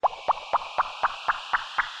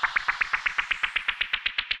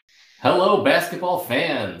Hello, basketball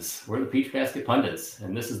fans. We're the Peach Basket Pundits,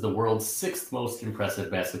 and this is the world's sixth most impressive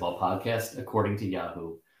basketball podcast, according to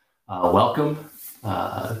Yahoo. Welcome.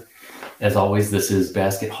 As always, this is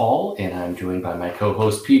Basket Hall, and I'm joined by my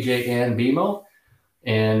co-host PJ and BMO.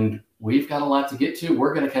 And we've got a lot to get to.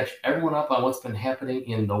 We're going to catch everyone up on what's been happening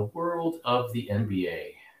in the world of the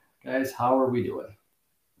NBA. Guys, how are we doing?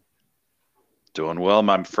 Doing well,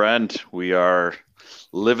 my friend. We are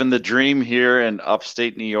living the dream here in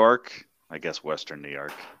upstate New York. I guess Western New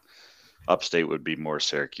York. Upstate would be more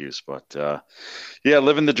Syracuse, but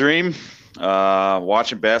living the dream.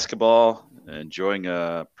 Watching basketball, enjoying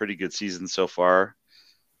a pretty good season so far.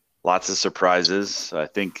 Lots of surprises. I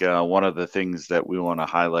think one of the things that we want to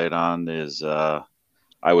highlight on is I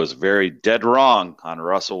was very dead wrong on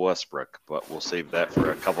Russell Westbrook, but we'll save that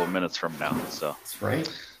for a couple of minutes from now. So That's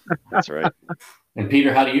right. That's right. And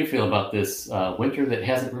Peter, how do you feel about this winter that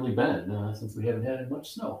hasn't really been since we haven't had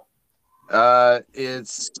much snow?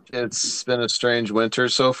 It's been a strange winter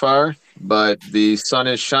so far, but the sun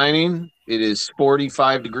is shining. It is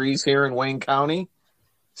 45 degrees here in Wayne County,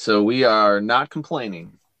 so we are not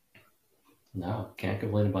complaining. No, can't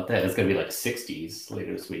complain about that. It's going to be like 60s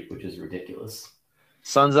later this week, which is ridiculous.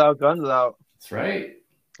 Sun's out, guns out. That's right.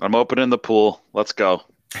 I'm opening the pool. Let's go.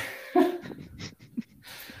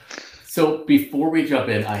 So before we jump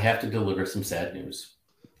in, I have to deliver some sad news.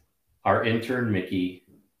 Our intern, Mickey,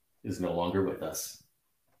 is no longer with us.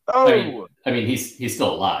 Oh! I mean he's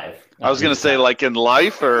still alive. I was going to say, like in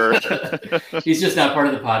life, or he's just not part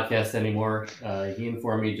of the podcast anymore. He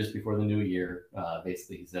informed me just before the new year.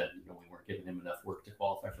 Basically, he said we weren't giving him enough work to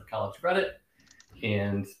qualify for college credit,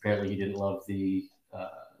 and apparently he didn't love the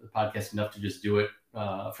podcast enough to just do it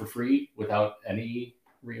for free without any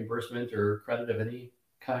reimbursement or credit of any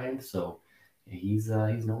kind. So he's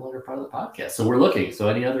no longer part of the podcast. So we're looking. So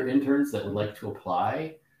any other interns that would like to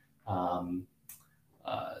apply,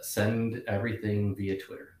 send everything via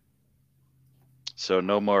Twitter. So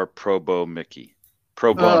no more pro bono Mickey.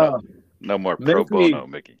 Pro bono. No more pro bono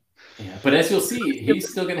Mickey. Yeah, but as you'll see, he's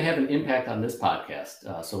still going to have an impact on this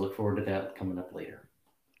podcast. So look forward to that coming up later.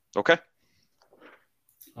 Okay.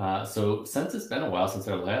 So since it's been a while since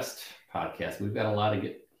our last podcast, we've got a lot to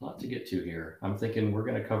get to here. I'm thinking we're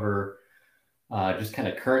going to cover just kind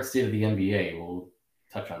of current state of the NBA. We'll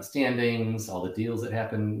touch on standings, all the deals that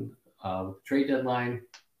happened with the trade deadline.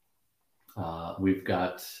 We've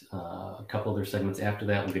got a couple other segments after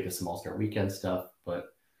that. We'll get to some All-Star Weekend stuff.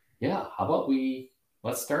 But yeah, how about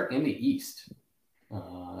let's start in the East.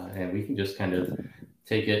 And we can just kind of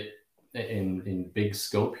take it in big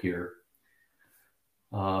scope here.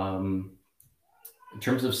 In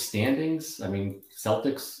terms of standings, I mean,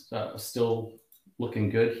 Celtics still looking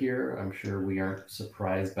good here. I'm sure we aren't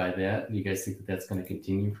surprised by that. Do you guys think that that's going to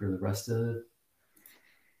continue for the rest of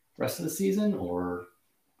the season, or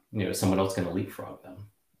is someone else going to leapfrog them?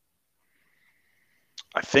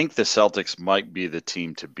 I think the Celtics might be the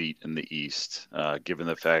team to beat in the East, given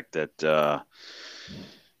the fact that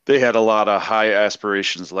they had a lot of high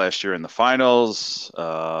aspirations last year in the finals.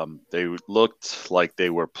 They looked like they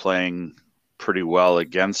were playing pretty well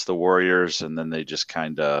against the Warriors, and then they just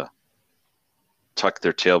kind of tucked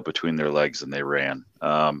their tail between their legs and they ran.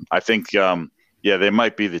 I think, they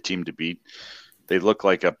might be the team to beat. They look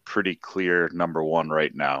like a pretty clear number one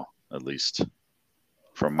right now, at least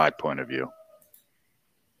from my point of view.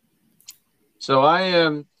 So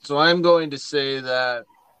I'm going to say that,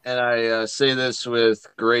 and I say this with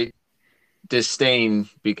great disdain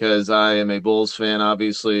because I am a Bulls fan.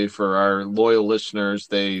 Obviously, for our loyal listeners,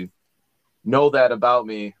 they know that about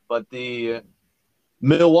me. But the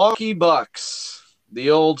Milwaukee Bucks, the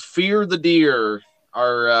old fear the deer,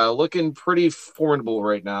 are looking pretty formidable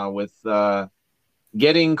right now with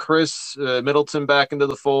getting Chris Middleton back into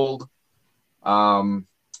the fold.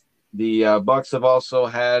 The Bucks have also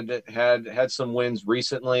had some wins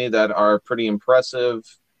recently that are pretty impressive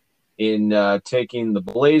in taking the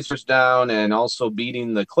Blazers down and also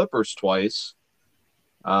beating the Clippers twice.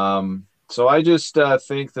 So I just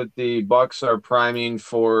think that the Bucks are priming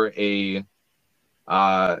for a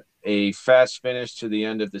fast finish to the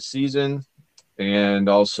end of the season and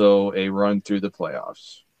also a run through the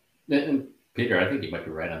playoffs. And Peter, I think you might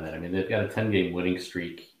be right on that. I mean, they've got a 10-game winning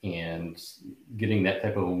streak, and getting that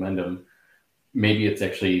type of momentum, maybe it's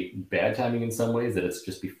actually bad timing in some ways that it's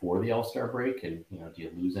just before the All-Star break, and do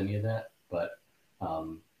you lose any of that? But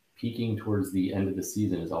peaking towards the end of the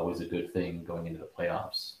season is always a good thing going into the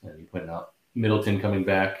playoffs. And you pointed out Middleton coming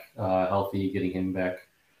back healthy, getting him back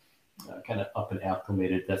kind of up and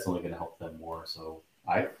acclimated. That's only going to help them more. So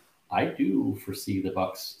I do foresee the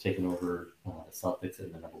Bucks taking over the Celtics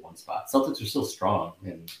in the number one spot. Celtics are still strong,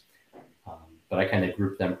 and But I kind of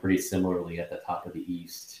group them pretty similarly at the top of the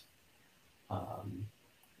East.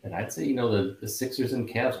 And I'd say, the Sixers and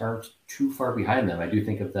Cavs aren't too far behind them. I do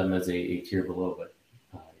think of them as a tier below, but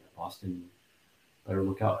Boston better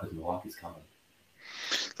look out because Milwaukee's coming.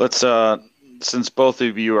 Let's since both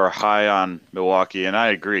of you are high on Milwaukee, and I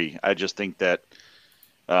agree, I just think that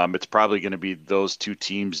it's probably going to be those two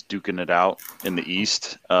teams duking it out in the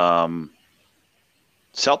East.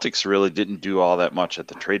 Celtics really didn't do all that much at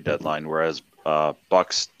the trade deadline, whereas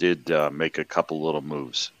Bucks did make a couple little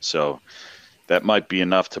moves. So that might be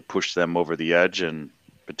enough to push them over the edge and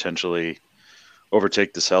potentially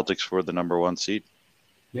overtake the Celtics for the number 1 seed.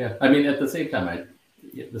 Yeah, I mean, at the same time,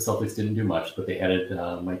 the Celtics didn't do much, but they added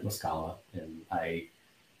Mike Muscala, and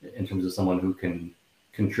in terms of someone who can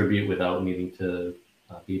contribute without needing to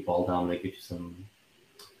be ball dominant, get you some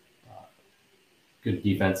good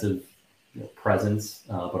defensive presence,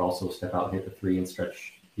 but also step out and hit the three and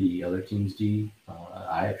stretch the other team's D.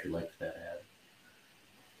 I actually liked that ad.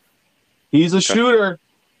 He's a shooter.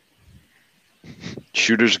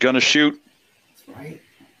 Shooter's gonna shoot. That's right.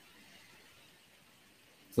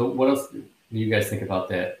 So what else do you guys think about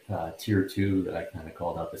that tier 2 that I kind of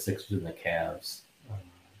called out, the Sixers and the Cavs?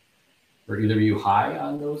 Are either of you high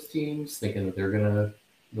on those teams, thinking that they're going to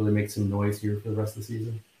really make some noise here for the rest of the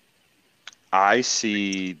season? I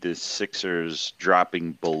see the Sixers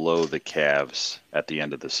dropping below the Cavs at the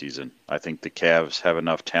end of the season. I think the Cavs have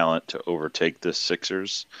enough talent to overtake the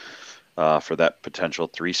Sixers for that potential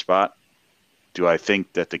 3 spot. Do I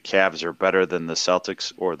think that the Cavs are better than the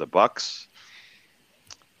Celtics or the Bucks?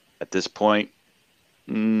 At this point,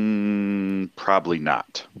 probably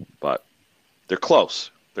not. But they're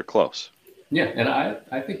close. They're close. Yeah, and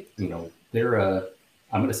I think, they're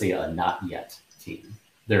I'm going to say a not yet team.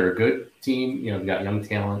 They're a good team. They've got young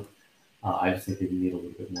talent. I just think they need a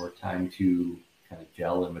little bit more time to kind of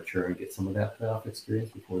gel and mature and get some of that playoff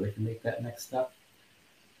experience before they can make that next step.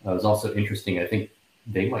 It was also interesting. I think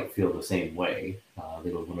they might feel the same way.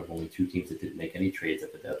 They were one of only 2 teams that didn't make any trades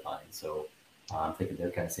at the deadline. So I'm thinking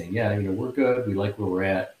they're kind of saying, yeah, we're good. We like where we're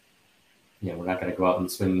at. We're not going to go out and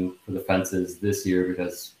swing for the fences this year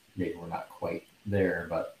because maybe we're not quite there,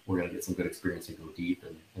 but we're going to get some good experience and go deep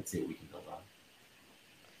and see what we can build on.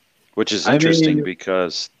 Which is interesting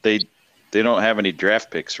because they don't have any draft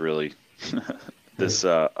picks really this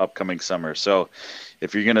upcoming summer. So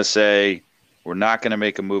if you're going to say we're not going to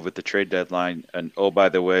make a move at the trade deadline, and oh, by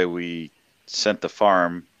the way, we sent the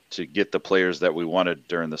farm to get the players that we wanted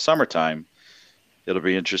during the summertime, it'll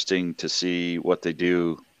be interesting to see what they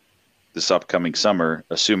do this upcoming summer,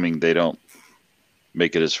 assuming they don't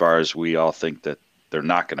make it as far as we all think that they're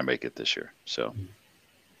not going to make it this year. So,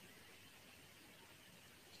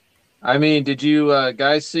 I mean, did you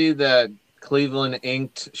guys see that Cleveland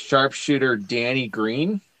inked sharpshooter Danny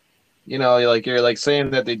Green? You're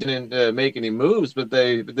saying that they didn't make any moves, but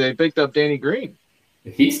they picked up Danny Green.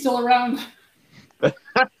 He's still around.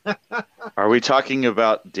 Are we talking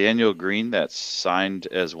about Daniel Green that signed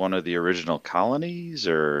as one of the original colonies,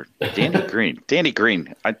 or Danny Green? Danny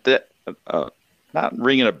Green, not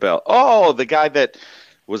ringing a bell. Oh, the guy that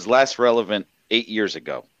was last relevant 8 years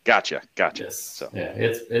ago. Gotcha. Yes. So yeah,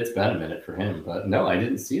 it's been a minute for him, but no, I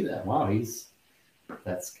didn't see that. Wow,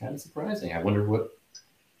 that's kind of surprising. I wonder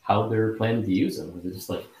how they're planning to use him. Was it just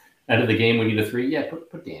like end of the game we need a 3? Yeah,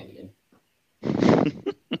 put Danny in.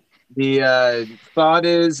 The thought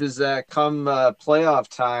is that come playoff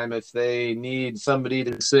time, if they need somebody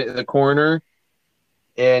to sit in the corner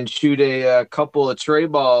and shoot a couple of tray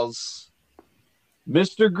balls,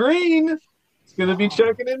 Mr. Green is going to be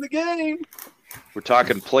checking in the game. We're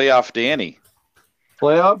talking playoff Danny.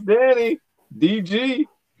 Playoff Danny, DG.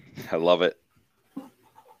 I love it.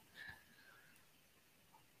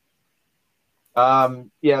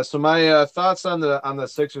 So my thoughts on the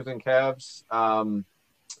Sixers and Cavs.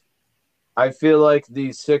 I feel like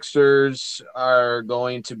the Sixers are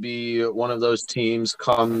going to be one of those teams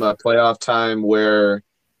come playoff time where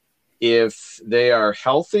if they are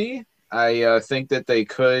healthy, I think that they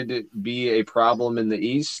could be a problem in the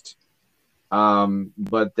East.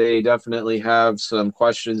 But they definitely have some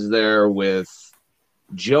questions there with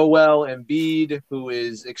Joel Embiid, who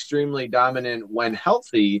is extremely dominant when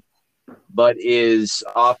healthy, but is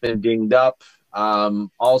often dinged up.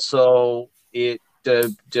 Also, it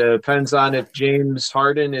depends on if James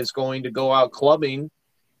Harden is going to go out clubbing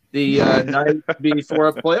the night before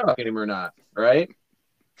a playoff game or not, right?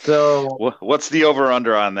 So, what's the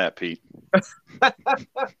over/under on that, Pete?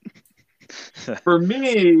 For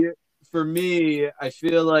me, I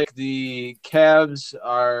feel like the Cavs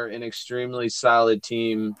are an extremely solid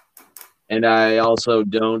team, And I also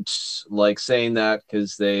don't like saying that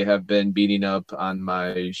because they have been beating up on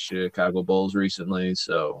my Chicago Bulls recently.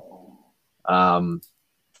 So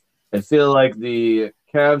I feel like the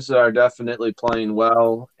Cavs are definitely playing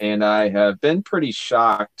well, and I have been pretty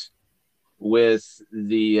shocked with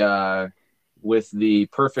the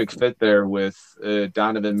perfect fit there with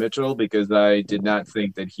Donovan Mitchell because I did not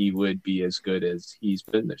think that he would be as good as he's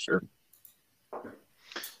been this year.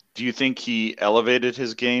 Do you think he elevated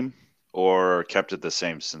his game or kept it the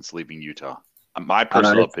same since leaving Utah? My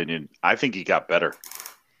personal opinion, I think he got better.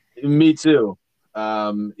 Me too.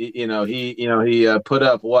 He put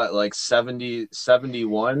up what, like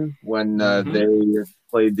 71 when they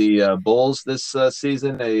played the Bulls this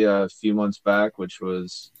season a few months back, which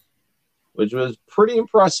was pretty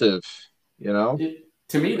impressive, you know.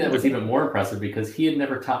 To me, that was even more impressive because he had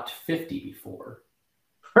never topped 50 before.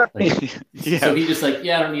 Yeah. So he just I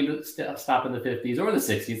don't need to stop in the 50s or the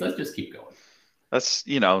 60s. Let's just keep going. That's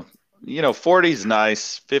 40 is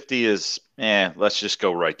nice. 50 is let's just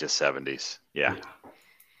go right to 70s. Yeah.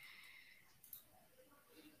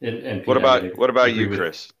 And what about you,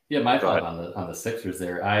 Chris? My thought on the Sixers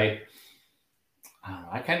there. I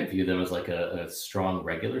kind of view them as like a strong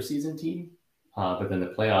regular season team, but then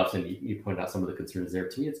the playoffs, and you pointed out some of the concerns there.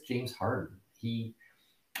 To me, it's James Harden.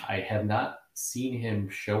 I have not seen him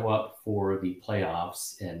show up for the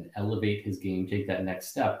playoffs and elevate his game, take that next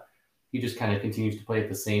step. He just kind of continues to play at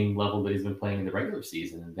the same level that he's been playing in the regular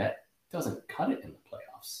season, and that doesn't cut it in the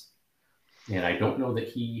playoffs. And I don't know that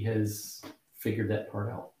he has figured that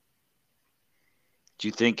part out. Do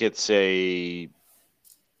you think it's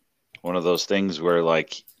one of those things where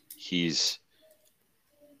like he's,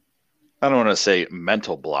 I don't want to say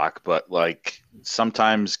mental block, but like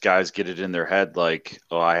sometimes guys get it in their head like,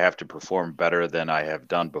 oh, I have to perform better than I have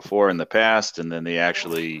done before in the past, and then they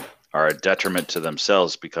actually are a detriment to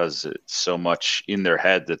themselves because it's so much in their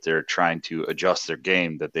head that they're trying to adjust their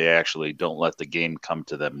game that they actually don't let the game come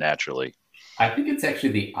to them naturally. I think it's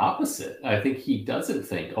actually the opposite. I think he doesn't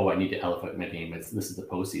think, oh, I need to elevate my game. This is the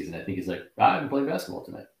postseason. I think he's like, I'm playing basketball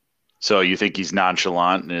tonight. So you think he's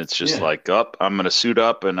nonchalant and it's just like, I'm going to suit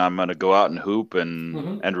up and I'm going to go out and hoop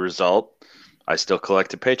and end result, I still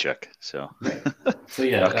collect a paycheck. So, right. So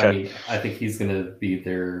yeah, okay. I mean, I think he's going to be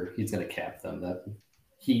there. He's going to cap them. That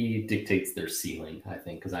he dictates their ceiling, I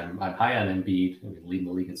think, because I'm high on Embiid. I mean, leading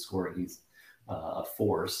the league in scoring. He's a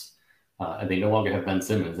force. And they no longer have Ben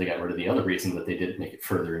Simmons. They got rid of the other reason that they didn't make it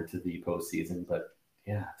further into the postseason. But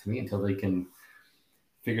yeah, to me, until they can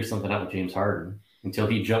figure something out with James Harden, until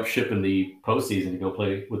he jumps ship in the postseason to go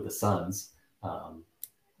play with the Suns, then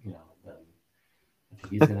I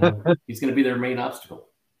think he's gonna be their main obstacle.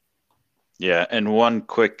 Yeah, and one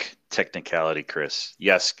quick technicality, Chris.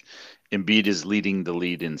 Yes, Embiid is leading the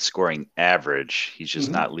lead in scoring average. He's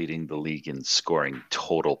just not leading the league in scoring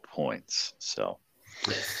total points. So,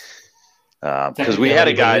 because we had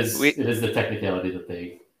a guy, it is the technicality that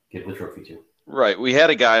they give the trophy to. Right. We had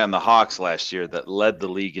a guy on the Hawks last year that led the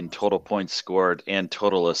league in total points scored and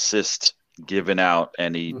total assists given out,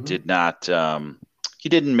 and he did not. He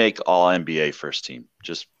didn't make all NBA first team.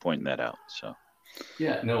 Just pointing that out. So.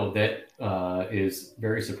 Yeah, no, that is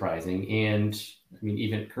very surprising. And I mean,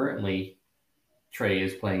 even currently, Trey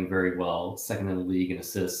is playing very well, second in the league in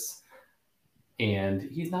assists, and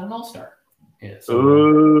he's not an all-star. Yeah, so,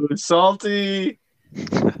 ooh, salty.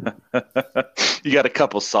 You got a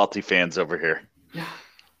couple salty fans over here. Yeah.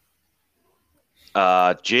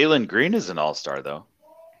 Jalen Green is an all-star, though.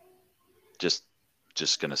 Just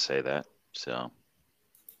gonna say that. So.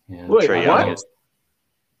 Yeah. Wait, Trey Young is.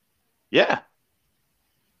 Yeah.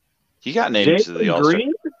 He got named to the All-Star.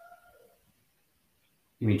 Green?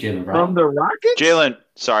 You mean Jalen Brown? From the Rockets? Jalen,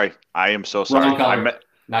 sorry. I am so sorry. I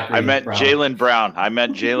meant Jalen Brown. I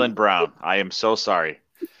meant Jalen Brown. I am so sorry.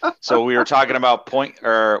 So we were talking about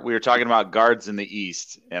guards in the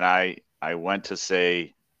East, and I went to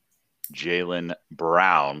say Jalen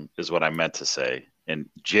Brown is what I meant to say, and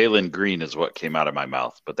Jalen Green is what came out of my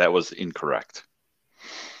mouth, but that was incorrect.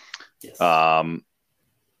 Yes.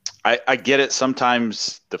 I get it.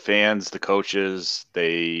 Sometimes the fans, the coaches,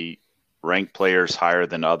 they rank players higher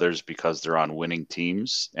than others because they're on winning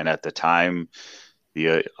teams. And at the time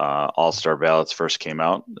the All-Star ballots first came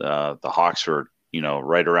out, the Hawks were,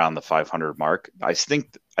 right around the 500 mark. I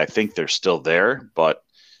think they're still there, but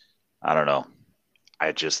I don't know.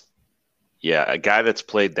 A guy that's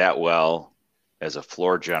played that well as a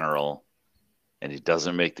floor general and he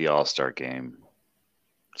doesn't make the All-Star game,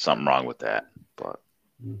 something wrong with that. But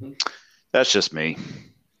that's just me.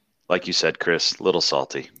 Like you said, Chris, little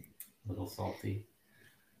salty. Little salty.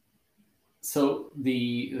 So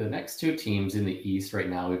the next two teams in the East right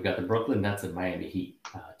now, we've got the Brooklyn Nets and Miami Heat.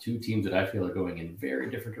 Two teams that I feel are going in very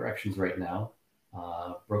different directions right now.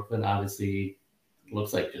 Brooklyn obviously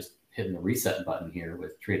looks like just hitting the reset button here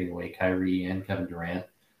with trading away Kyrie and Kevin Durant.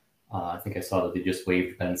 I think I saw that they just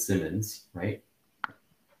waived Ben Simmons, right?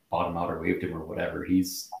 Bought him out or waived him or whatever.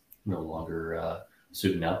 He's no longer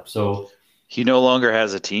suiting up. So he no longer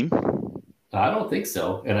has a team? I don't think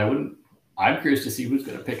so. And I'm curious to see who's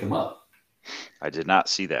going to pick him up. I did not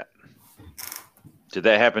see that. Did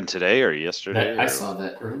that happen today or yesterday? I saw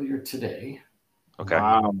that earlier today. Okay.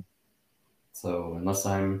 Wow. So unless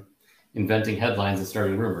I'm inventing headlines and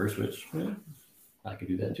starting rumors, which I could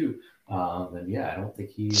do that too, then yeah, I don't think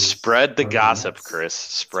he's... Spread the gossip, Chris.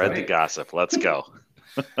 Spread the gossip. Let's go.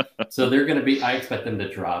 So they're going to be... I expect them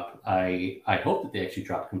to drop. I hope that they actually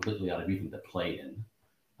drop completely out of even the play-in.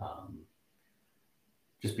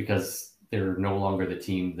 Just because they're no longer the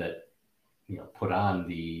team that put on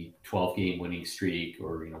the 12-game winning streak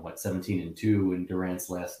or 17-2 in Durant's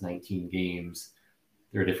last 19 games.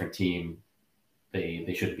 They're a different team.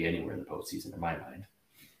 They shouldn't be anywhere in the postseason in my mind.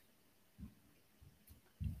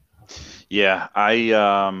 Yeah,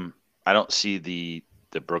 I don't see the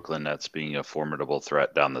Brooklyn Nets being a formidable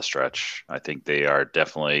threat down the stretch. I think they are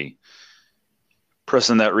definitely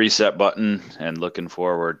pressing that reset button and looking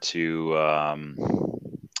forward to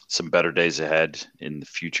some better days ahead in the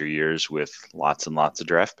future years with lots and lots of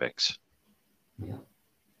draft picks. Yeah.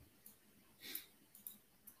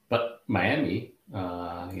 But Miami,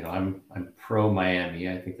 I'm pro Miami.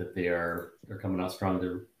 I think that they're coming out strong.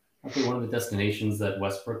 They're probably one of the destinations that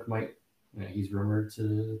Westbrook might, he's rumored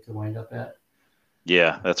to wind up at.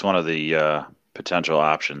 Yeah, that's one of the potential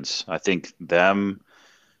options. I think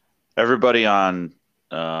everybody on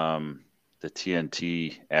the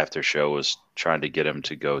TNT after show was trying to get him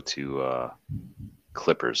to go to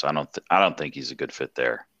Clippers. I don't think he's a good fit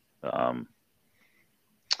there.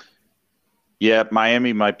 Yeah,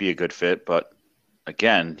 Miami might be a good fit, but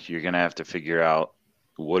again, you're going to have to figure out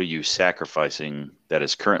what are you sacrificing that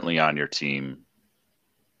is currently on your team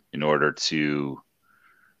in order to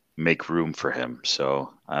make room for him.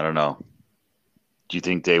 So I don't know. Do you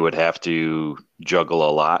think they would have to juggle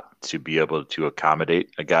a lot to be able to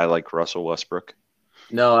accommodate a guy like Russell Westbrook?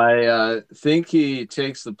 No, I think he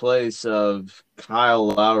takes the place of Kyle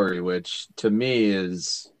Lowry, which to me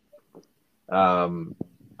is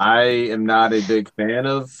I am not a big fan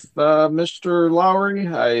of Mr. Lowry.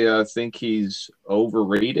 I think he's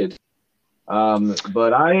overrated.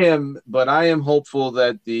 But I am hopeful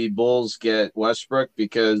that the Bulls get Westbrook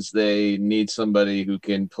because they need somebody who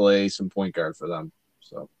can play some point guard for them.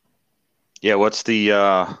 So, yeah, what's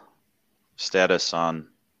the status on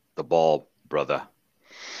the ball, brother?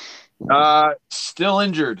 Still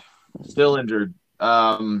injured.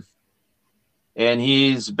 And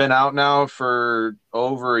he's been out now for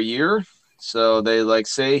over a year. So they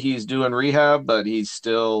say he's doing rehab, but he's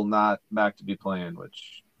still not back to be playing,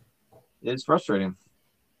 which is frustrating.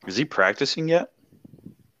 Is he practicing yet?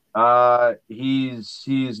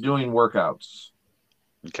 He's doing workouts.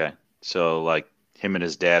 Okay. So like him and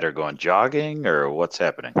his dad are going jogging or what's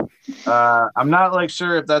happening? I'm not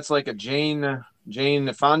sure if that's like a Jane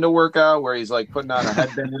Fonda workout where he's like putting on a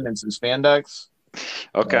headband and some spandex.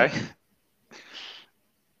 Okay.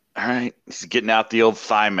 All right. He's getting out the old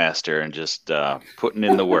Thigh Master and just putting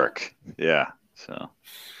in the work. Yeah. So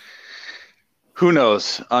who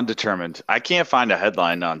knows? Undetermined. I can't find a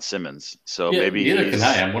headline on Simmons. So maybe neither can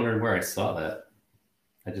I. I'm wondering where I saw that.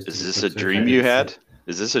 Is this a dream you had?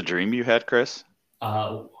 Is this a dream you had, Chris? I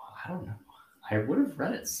don't know. I would have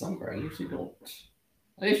read it somewhere. I usually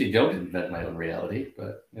don't invent my own reality,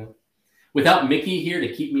 but without Mickey here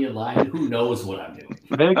to keep me in line, who knows what I'm doing?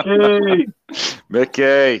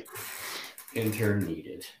 Mickey. Intern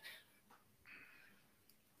needed.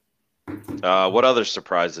 What other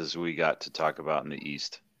surprises we got to talk about in the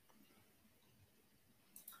East?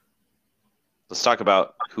 Let's talk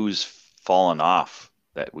about who's fallen off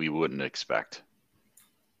that we wouldn't expect.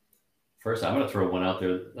 First, I'm going to throw one out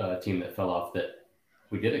there, a team that fell off that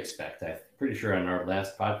we did expect. I'm pretty sure on our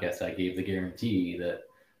last podcast I gave the guarantee that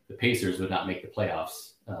the Pacers would not make the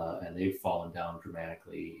playoffs, and they've fallen down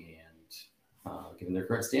dramatically. And given their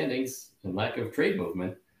current standings and lack of trade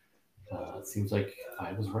movement, it seems like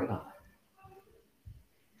I was right on that.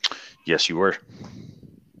 Yes, you were.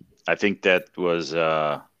 I think that was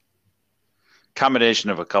a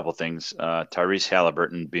combination of a couple things. Tyrese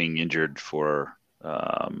Halliburton being injured for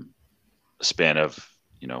a span of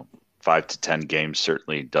 5 to 10 games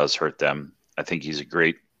certainly does hurt them. I think he's a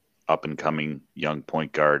great up and coming young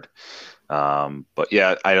point guard. But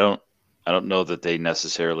yeah, I don't I don't know that they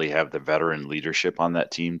necessarily have the veteran leadership on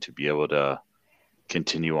that team to be able to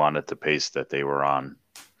continue on at the pace that they were on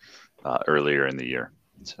earlier in the year.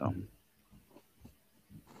 So,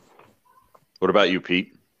 what about you,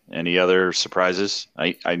 Pete? Any other surprises?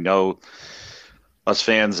 I know us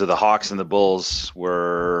fans of the Hawks and the Bulls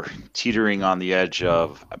were teetering on the edge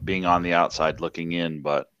of being on the outside looking in,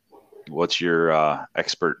 but what's your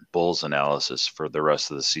expert Bulls analysis for the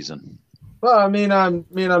rest of the season? Well,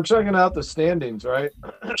 I'm checking out the standings, right?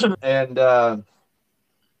 And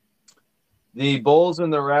the Bulls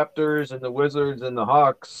and the Raptors and the Wizards and the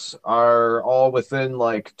Hawks are all within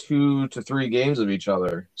like 2 to 3 games of each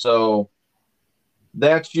other. So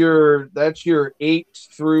that's your 8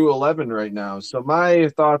 through 11 right now. So my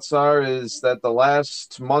thoughts is that the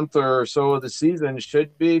last month or so of the season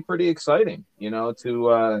should be pretty exciting,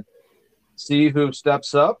 to see who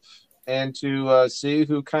steps up and to see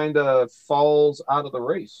who kind of falls out of the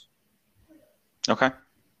race. Okay.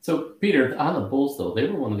 So, Peter, on the Bulls, though, they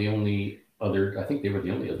were one of the only other, I think they were the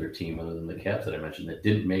only other team other than the Cavs that I mentioned that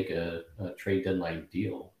didn't make a trade deadline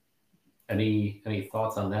deal. Any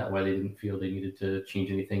thoughts on that? Why they didn't feel they needed to change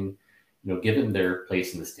anything? Given their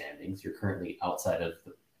place in the standings, you're currently outside of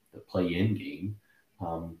the play-in game.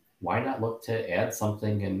 Why not look to add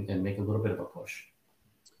something and make a little bit of a push?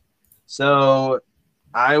 So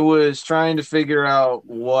I was trying to figure out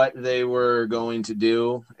what they were going to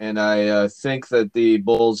do, and I think that the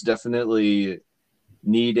Bulls definitely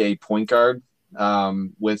need a point guard.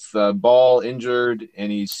 With Ball injured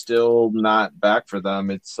and he's still not back for them,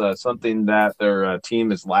 it's something that their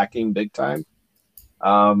team is lacking big time.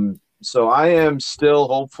 So I am still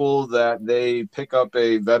hopeful that they pick up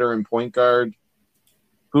a veteran point guard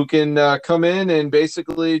who can come in and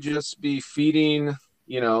basically just be feeding,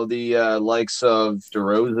 the likes of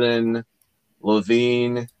DeRozan,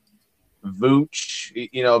 Levine,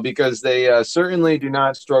 Vooch, because they certainly do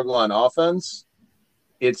not struggle on offense.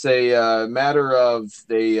 It's a matter of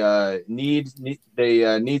they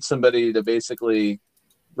need somebody to basically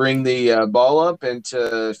bring the ball up and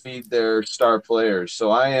to feed their star players.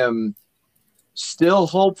 So I am still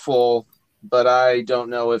hopeful, but I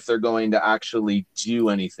don't know if they're going to actually do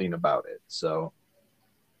anything about it. So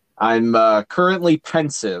I'm currently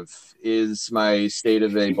pensive is my state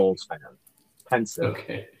of a Bulls fan. Pensive.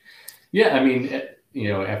 Okay. Yeah, I mean,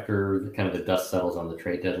 after kind of the dust settles on the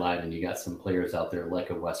trade deadline and you got some players out there like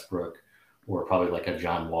a Westbrook or probably like a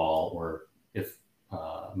John Wall, or if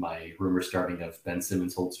my rumor starting of Ben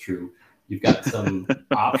Simmons holds true, you've got some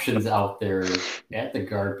options out there at the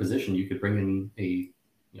guard position. You could bring in a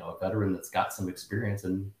veteran that's got some experience,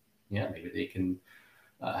 and maybe they can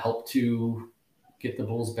help to get the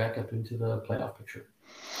Bulls back up into the playoff picture.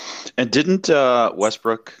 And didn't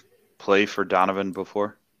Westbrook play for Donovan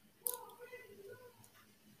before?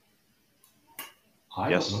 I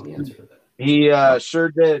don't know the answer to that. He sure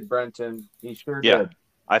did, Brenton. He sure did.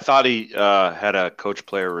 I thought he had a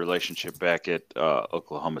coach-player relationship back at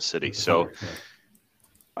Oklahoma City. So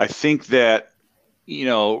I think that,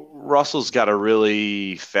 Russell's got to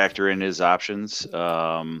really factor in his options.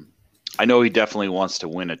 I know he definitely wants to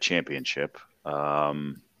win a championship.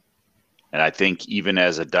 And I think even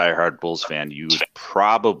as a diehard Bulls fan, you would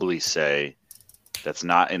probably say that's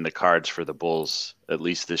not in the cards for the Bulls, at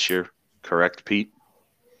least this year. Correct, Pete?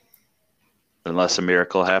 Unless a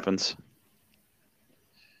miracle happens.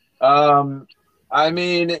 I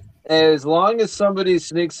mean, as long as somebody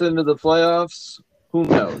sneaks into the playoffs, who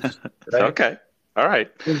knows? Right? Okay. All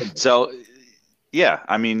right. So,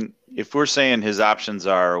 I mean, if we're saying his options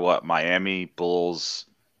are what, Miami, Bulls,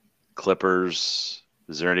 Clippers,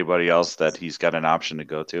 is there anybody else that he's got an option to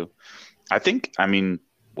go to? I mean,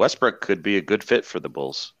 Westbrook could be a good fit for the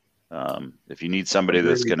Bulls. If you need somebody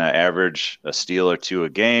that's going to average a steal or two a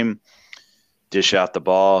game, dish out the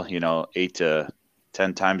ball, 8 to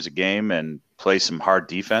 10 times a game and play some hard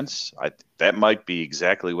defense, that might be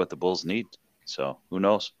exactly what the Bulls need. So who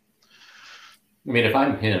knows? I mean, if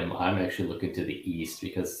I'm him, I'm actually looking to the East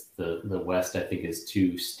because the West, I think, is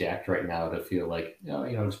too stacked right now to feel like,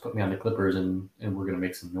 just put me on the Clippers and we're going to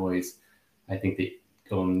make some noise. I think that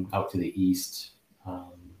going out to the East,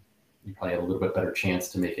 you probably have a little bit better chance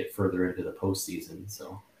to make it further into the postseason.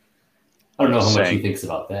 So I don't know how much he thinks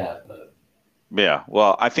about that, but. Yeah,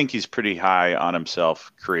 well, I think he's pretty high on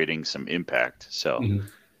himself creating some impact. So,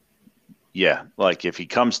 like if he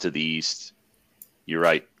comes to the East, you're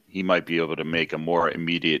right. He might be able to make a more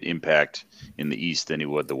immediate impact in the East than he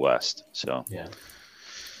would the West. So,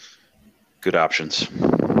 good options.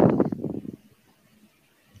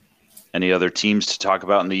 Any other teams to talk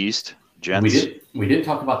about in the East, gents? We did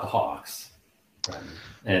talk about the Hawks.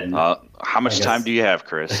 And how much I time guess do you have,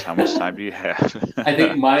 Chris? How much time do you have? I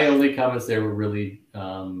think my only comments there were really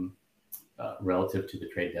relative to the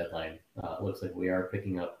trade deadline. It looks like we are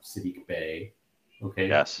picking up Sadiq Bey. Okay,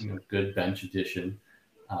 Yes. good bench addition.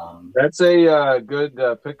 That's a good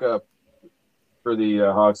pickup for the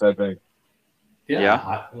Hawks, I think.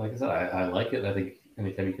 Yeah, like I said, I like it. I think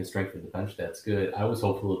anytime you can strengthen the bench, that's good. I was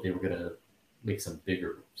hopeful that they were going to make some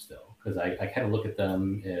bigger moves, though, because I kind of look at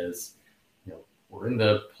them as, we're in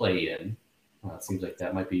the play-in. It seems like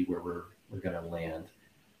that might be where we're going to land.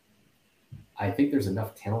 I think there's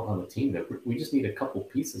enough talent on the team that we just need a couple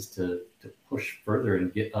pieces to push further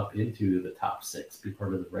and get up into the top 6, be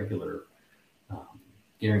part of the regular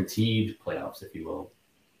guaranteed playoffs, if you will.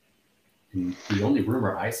 And the only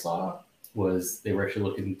rumor I saw was they were actually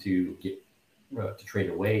looking to get to trade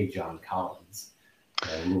away John Collins.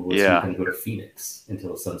 The rumor was he was going to go to Phoenix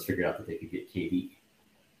until the Suns figured out that they could get KD.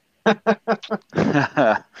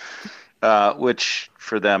 Which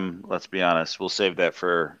for them, let's be honest, we'll save that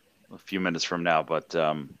for a few minutes from now. But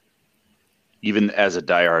even as a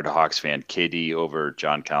diehard Hawks fan, KD over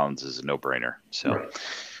John Collins is a no-brainer. So,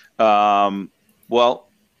 right. Well,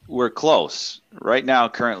 we're close right now.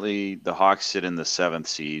 Currently, the Hawks sit in the 7th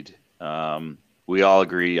seed. We all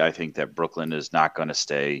agree, I think, that Brooklyn is not going to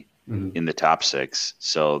stay in the top 6.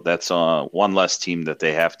 So that's one less team that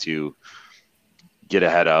they have to get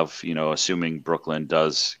ahead of, assuming Brooklyn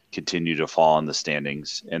does continue to fall in the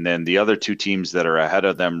standings. And then the other 2 teams that are ahead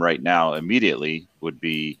of them right now immediately would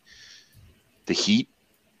be the Heat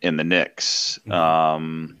and the Knicks.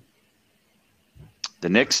 The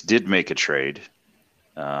Knicks did make a trade.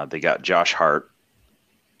 They got Josh Hart,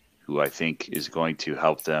 who I think is going to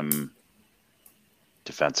help them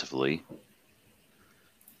defensively.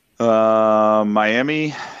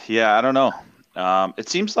 Miami, I don't know. It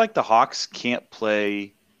seems like the Hawks can't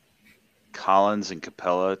play Collins and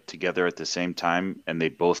Capella together at the same time, and they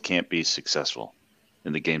both can't be successful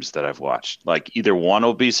in the games that I've watched. Like either one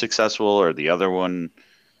will be successful or the other one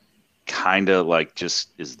kind of like just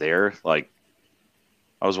is there. Like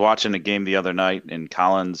I was watching a game the other night and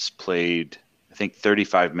Collins played, I think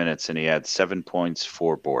 35 minutes and he had 7 points,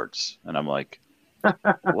 4 boards. And I'm like,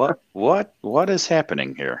 what is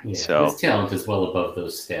happening here? Yeah, so his talent is well above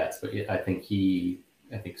those stats, but I think he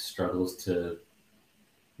struggles to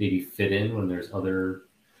maybe fit in when there's other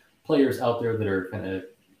players out there that are kind of,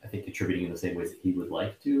 I think, contributing in the same ways that he would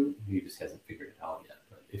like to. He just hasn't figured it out yet.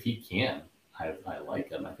 But if he can, I like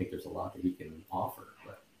him. I think there's a lot that he can offer.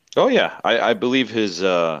 But... Oh yeah, I believe his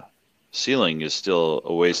ceiling is still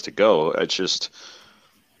a ways to go. It's just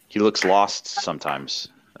he looks lost sometimes.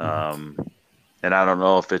 And I don't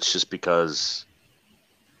know if it's just because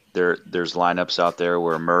there's lineups out there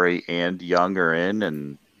where Murray and Young are in,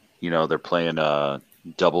 and they're playing a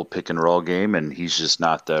double pick and roll game, and he's just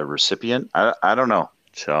not the recipient. I don't know.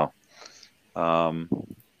 So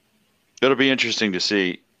it'll be interesting to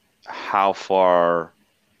see how far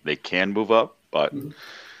they can move up. But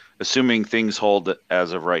assuming things hold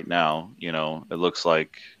as of right now, it looks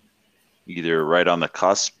like either right on the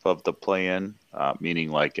cusp of the play-in,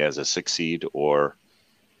 meaning like as a 6 seed, or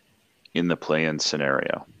in the play-in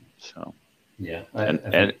scenario. So I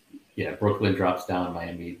think Brooklyn drops down,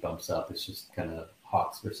 Miami bumps up. It's just kind of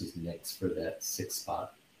Hawks versus Knicks for that 6th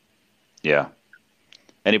spot. Yeah.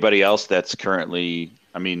 Anybody else that's currently?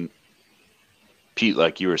 I mean, Pete,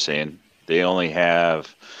 like you were saying, the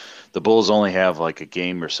Bulls only have like a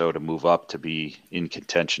game or so to move up to be in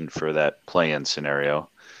contention for that play-in scenario.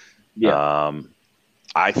 Yeah.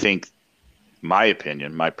 I think my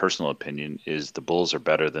personal opinion is the Bulls are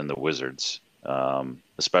better than the Wizards,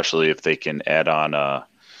 especially if they can add on a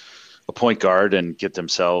point guard and get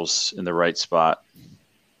themselves in the right spot,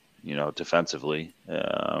 defensively.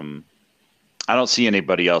 I don't see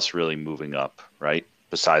anybody else really moving up, right,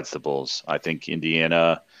 besides the Bulls. I think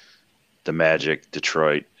Indiana, the Magic,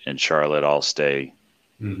 Detroit, and Charlotte all stay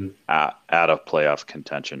out of playoff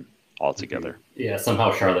contention altogether. Yeah,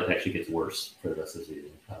 somehow Charlotte actually gets worse for the rest of the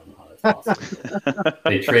season. I don't know how that's possible.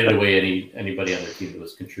 They traded away anybody on their team that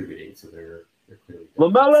was contributing, so they're clearly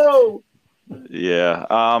LaMelo.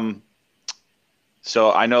 Yeah.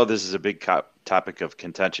 So I know this is a big topic of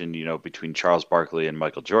contention, between Charles Barkley and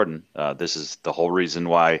Michael Jordan. This is the whole reason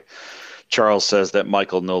why Charles says that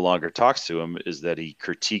Michael no longer talks to him, is that he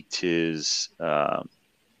critiqued his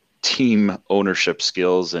team ownership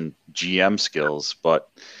skills and GM skills. But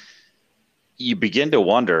you begin to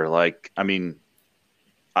wonder,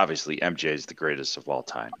 obviously MJ is the greatest of all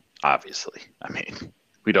time. Obviously.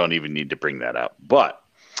 We don't even need to bring that up. But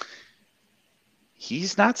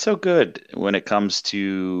he's not so good when it comes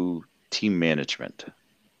to team management.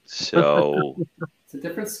 So It's a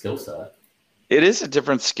different skill set. it is a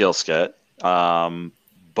different skill set.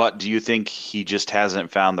 But do you think he just hasn't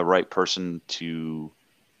found the right person to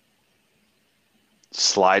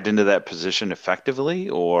slide into that position effectively,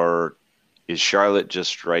 or is Charlotte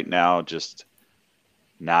just right now just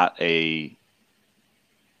not a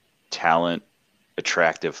talent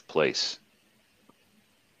attractive place?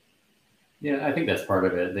 Yeah, I think that's part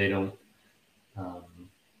of it. They don't. Um,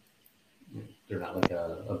 they're not like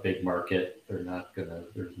a big market. They're not gonna.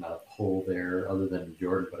 There's not a pull there other than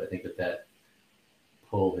Jordan. But I think that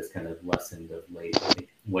pull has kind of lessened of late. I think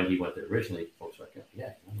when he went there originally, folks were like,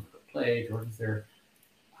 "Yeah, I'm gonna go play. Jordan's there."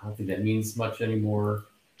 I don't think that means much anymore.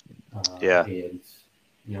 Yeah. And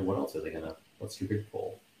what else are they gonna? What's your big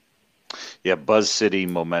pull? Yeah, Buzz City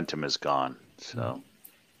momentum is gone. So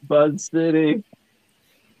Bud City.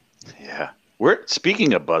 yeah.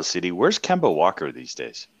 Speaking of Buzz City, where's Kemba Walker these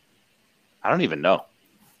days? I don't even know.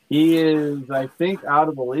 He is, I think, out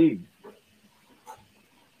of the league.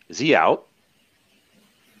 Is he out?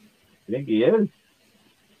 I think he is.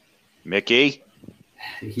 Mickey?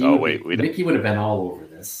 Mickey would have been all over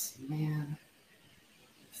this. Man.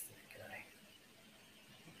 That guy.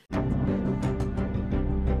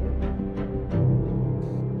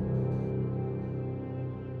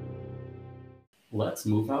 Let's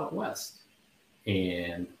move out west.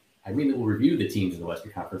 And I mean, we'll review the teams in the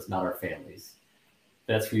Western Conference, not our families.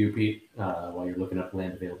 That's for you, Pete, while you're looking up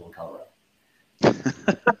land available in Colorado.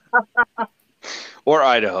 Or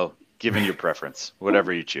Idaho, given your preference,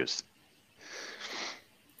 whatever you choose.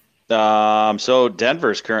 So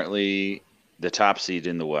Denver's currently the top seed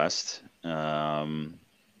in the West.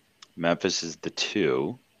 Memphis is the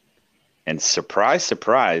 2. And surprise,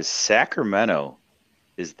 surprise, Sacramento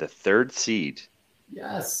is the 3rd seed.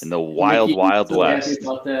 Yes. In the wild so West. Happy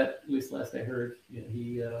about that, at least last I heard.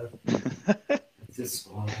 He just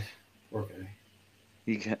squad. Poor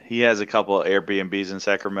guy. He has a couple of Airbnbs in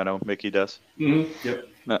Sacramento. Mickey does. Mm-hmm.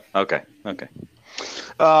 Yep. Okay.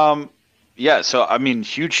 Yeah. So I mean,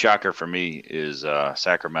 huge shocker for me is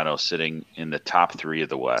Sacramento sitting in the top 3 of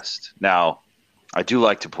the West. Now, I do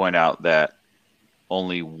like to point out that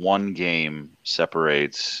only one game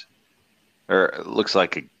separates, or it looks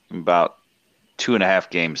like about 2.5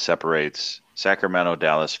 games separates Sacramento,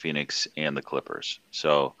 Dallas, Phoenix, and the Clippers.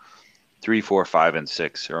 So 3, 4, 5, and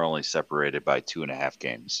 6 are only separated by 2.5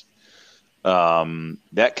 games.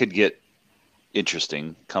 That could get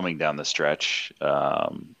interesting coming down the stretch.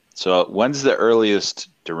 So when's the earliest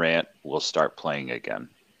Durant will start playing again?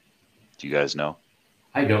 Do you guys know?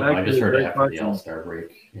 I don't know. I just heard it after the All-Star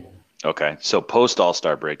break. Yeah. Okay. So post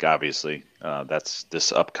All-Star break, obviously. That's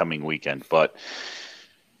this upcoming weekend. But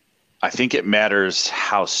I think it matters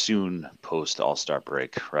how soon post All-Star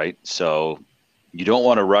break, right? So you don't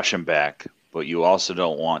want to rush him back, but you also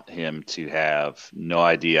don't want him to have no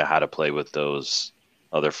idea how to play with those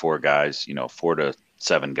other 4 guys, 4 to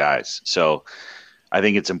 7 guys. So I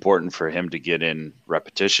think it's important for him to get in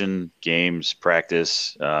repetition, games,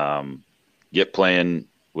 practice, get playing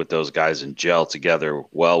with those guys and gel together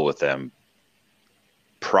well with them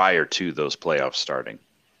prior to those playoffs starting.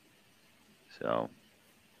 So,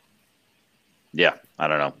 yeah, I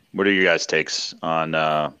don't know. What are your guys' takes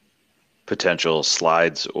on potential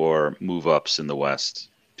slides or move ups in the West?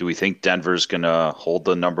 Do we think Denver's going to hold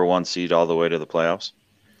the number 1 seed all the way to the playoffs?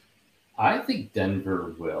 I think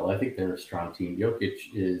Denver will. I think they're a strong team. Jokic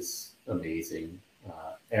is amazing.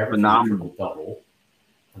 Averaging triple-double.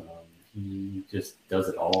 He just does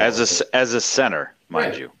it all. As a center,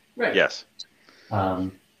 mind you. Right. Yes.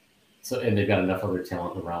 And they've got enough other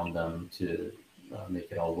talent around them to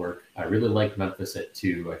make it all work. I really like Memphis at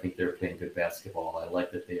 2. I think they're playing good basketball. I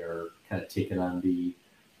like that they are kind of taking on the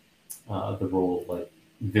role of like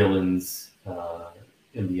villains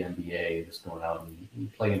in the NBA, just going out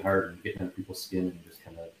and playing hard and getting under people's skin and just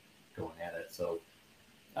kind of going at it. So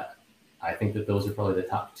I think that those are probably the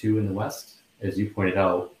top 2 in the West. As you pointed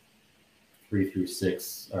out, 3 through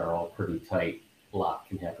 6 are all pretty tight. A lot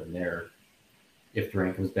can happen there. If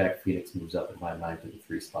Durant comes back, Phoenix moves up in my mind to the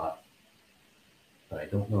 3 spot. But I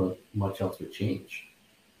don't know if much else would change.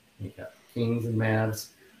 You got Kings and Mavs.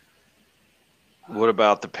 What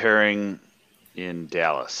about the pairing in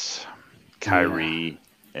Dallas? Kyrie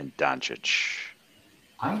and Doncic.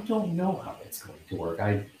 I don't know how that's going to work.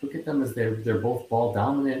 I look at them as they're both ball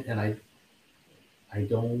dominant, and I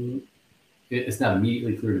don't. It's not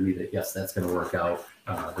immediately clear to me that yes, that's going to work out.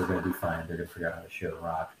 They're going to be fine. They're going to figure out how to share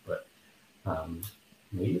rock, but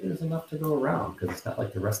maybe there's enough to go around because it's not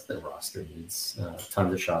like the rest of the roster needs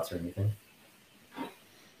tons of shots or anything.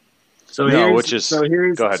 So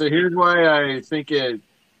here's why I think it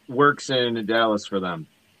works in Dallas for them.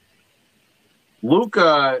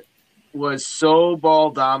 Luka was so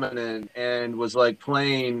ball dominant and was like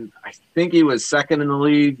playing. I think he was second in the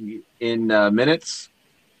league in minutes.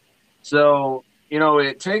 So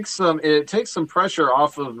it takes some pressure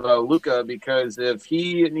off of Luka, because if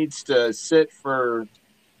he needs to sit for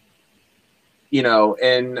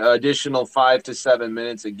an additional 5 to 7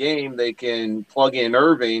 minutes a game, they can plug in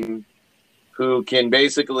Irving, who can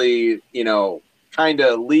basically kind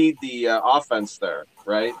of lead the offense there,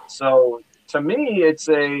 right? So to me, it's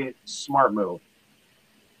a smart move.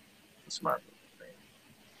 A smart move.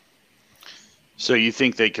 So you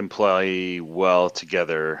think they can play well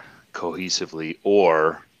together cohesively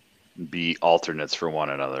or be alternates for one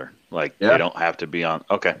another? Like they Yeah. don't have to be on.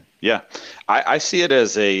 Okay. Yeah. I see it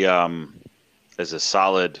as a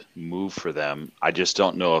solid move for them. I just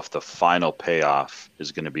don't know if the final payoff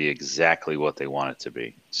is going to be exactly what they want it to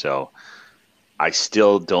be. So I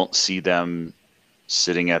still don't see them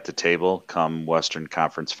sitting at the table come Western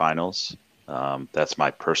Conference Finals. That's my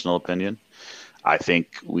personal opinion. I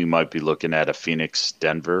think we might be looking at a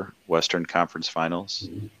Phoenix-Denver Western Conference Finals,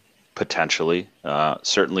 potentially.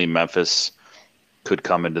 Certainly Memphis could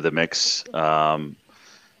come into the mix.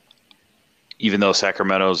 Even though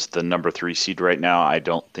Sacramento's the number 3 seed right now, I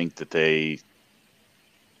don't think that they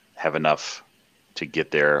have enough to get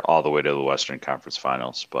there all the way to the Western Conference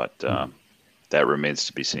Finals, but that remains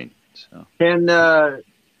to be seen. So. Can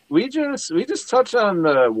we just touch on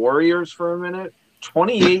the Warriors for a minute?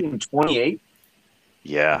 28-28.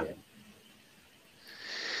 Yeah.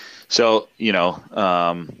 So,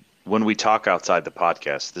 when we talk outside the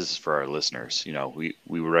podcast, this is for our listeners. We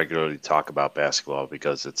regularly talk about basketball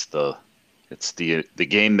because it's the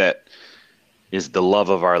game that is the love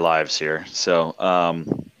of our lives here. So,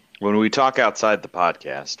 when we talk outside the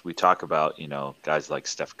podcast, we talk about, guys like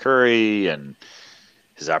Steph Curry and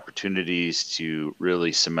his opportunities to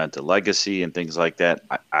really cement a legacy and things like that.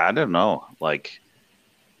 I don't know. Like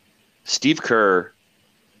Steve Kerr,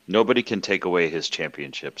 nobody can take away his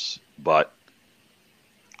championships, but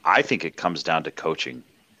I think it comes down to coaching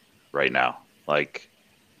right now. Like,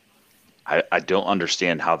 I don't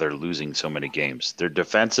understand how they're losing so many games. Their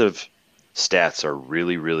defensive stats are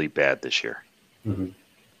really, really bad this year. Mm-hmm.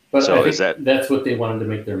 But so I think that's what they wanted to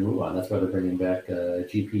make their move on. That's why they're bringing back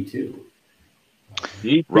GP2.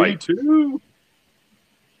 GP2.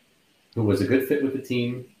 Who was a good fit with the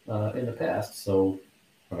team in the past. So,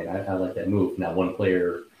 I like that move. Now, one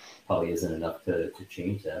player probably isn't enough to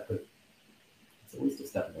change that, but it's at least a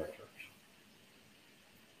step in the right direction.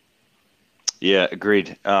 Yeah,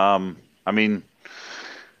 agreed.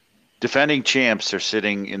 Defending champs are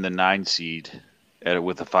sitting in the 9 seed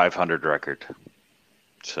with a 500 record.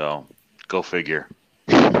 So, go figure.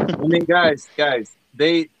 Guys,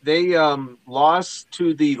 they lost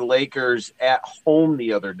to the Lakers at home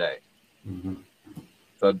the other day. Mm-hmm.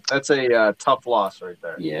 So that's a tough loss right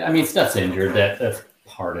there. Yeah, Steph's injured. That's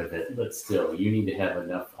part of it. But still, you need to have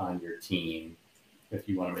enough on your team if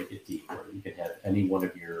you want to make it deep, where you can have any one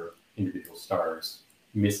of your individual stars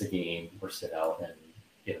miss a game or sit out and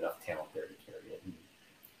get enough talent there to carry it. And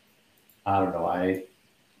I don't know.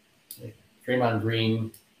 Draymond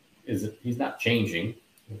Green he's not changing.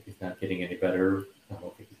 He's not getting any better. I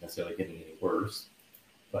don't think he's necessarily getting any worse.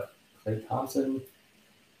 But Klay Thompson,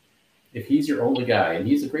 if he's your only guy, and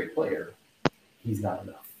he's a great player, he's not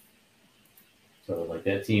enough. So,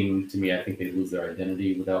 that team, to me, I think they lose their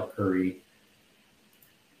identity without Curry.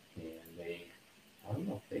 And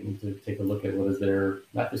they need to take a look at what is there,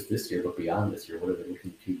 not just this year, but beyond this year. What are they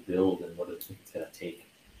looking to build, and what do they think it's going to take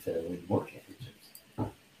to win more championships?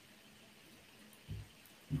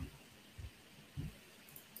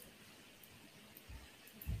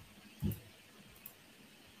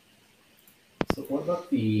 So what about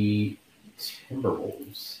the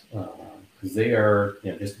Timberwolves? Because they are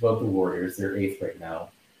just above the Warriors. They're 8th right now.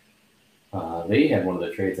 They had one of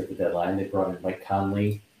the trades at the deadline. They brought in Mike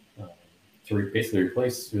Conley to basically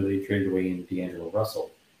replace who they traded away in D'Angelo Russell.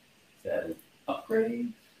 Is that an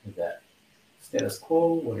upgrade? Is that status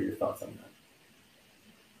quo? What are your thoughts on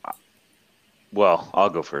that? Well, I'll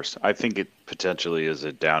go first. I think it potentially is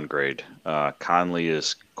a downgrade. Conley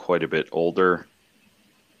is quite a bit older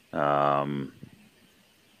than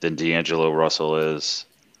D'Angelo Russell is.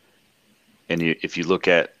 And if you look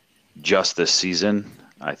at just this season,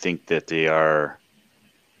 I think that they are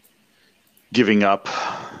giving up,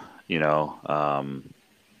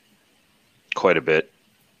 quite a bit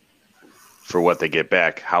for what they get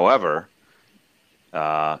back. However,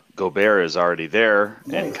 Gobert is already there,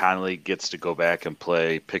 and Conley gets to go back and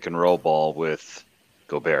play pick and roll ball with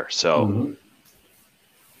Gobert. So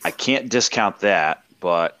I can't discount that,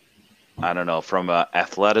 but I don't know, from a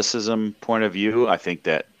athleticism point of view, I think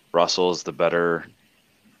that Russell is the better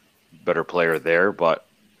player there, but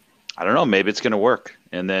I don't know, maybe it's going to work.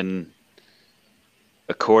 And then,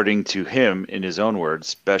 according to him, in his own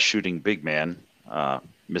words, best shooting big man,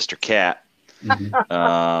 Mr. Cat,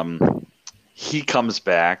 he comes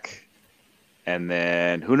back, and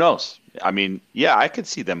then who knows? I mean, yeah, I could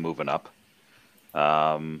see them moving up.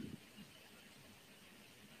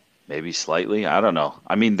 Maybe slightly. I don't know.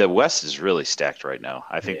 I mean, the West is really stacked right now.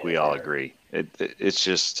 I think we all agree. It's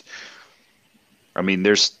just, I mean,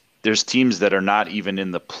 there's teams that are not even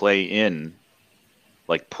in the play-in,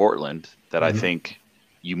 like Portland, that I think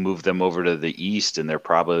you move them over to the East, and they're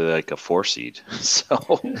probably like a 4 seed.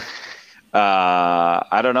 So,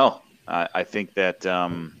 I don't know. I think that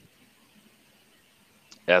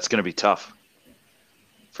that's going to be tough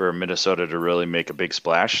for Minnesota to really make a big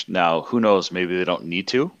splash. Now, who knows? Maybe they don't need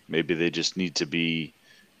to. Maybe they just need to be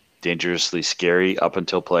dangerously scary up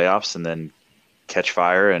until playoffs and then catch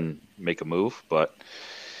fire and make a move. But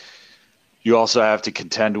you also have to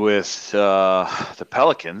contend with the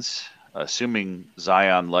Pelicans, assuming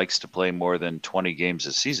Zion likes to play more than 20 games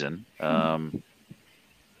a season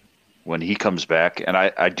when he comes back. And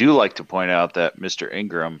I do like to point out that Mr.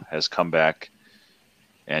 Ingram has come back,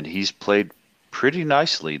 and he's played pretty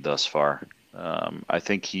nicely thus far. I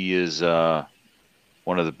think he is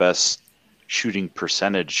one of the best shooting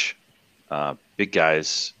percentage big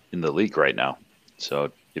guys in the league right now.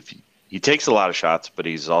 So if he takes a lot of shots, but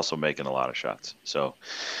he's also making a lot of shots. So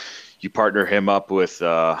you partner him up with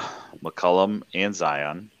McCollum and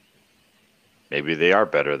Zion. Maybe they are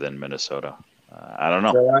better than Minnesota. I don't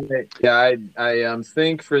know. So I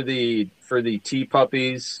think for the Tea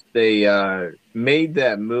Puppies, they made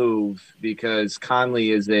that move because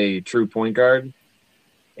Conley is a true point guard,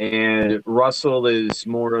 and Russell is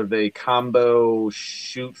more of a combo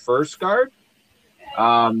shoot first guard.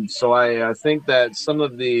 So I think that some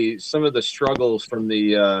of the struggles from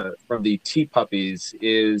the Tea Puppies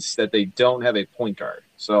is that they don't have a point guard.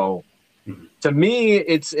 So to me,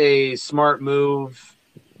 it's a smart move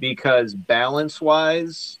because balance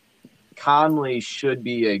wise, Conley should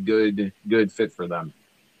be a good fit for them.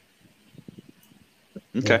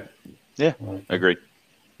 Okay. Yeah, agreed.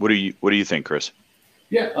 What do you think, Chris?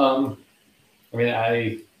 Yeah, I mean,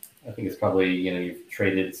 I think it's probably, you've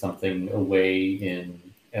traded something away in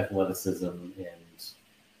athleticism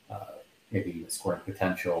and maybe scoring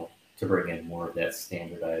potential to bring in more of that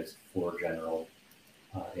standardized floor general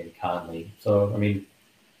in Conley. So, I mean,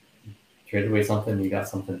 trade away something, you got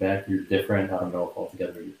something back, you're different. I don't know if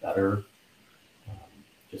altogether you're better,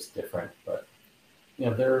 just different. But, I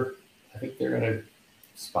think they're in a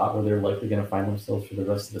spot where they're likely going to find themselves for the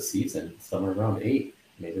rest of the season, somewhere around 8.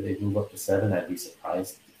 Maybe they move up to 7. I'd be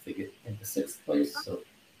surprised if they get into 6th place. So,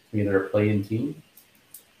 they're a play-in team,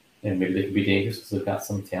 and maybe they could be dangerous because they've got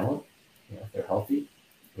some talent, if they're healthy,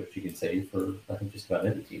 which you can say for, I think, just about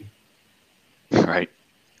any team. Right.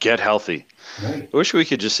 Get healthy. Right. I wish we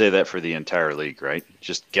could just say that for the entire league, right?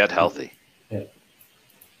 Just get healthy. Yeah.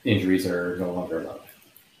 Injuries are no longer allowed.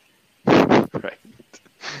 Right.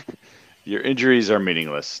 Your injuries are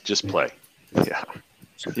meaningless. Just play. Yeah.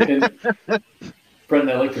 And,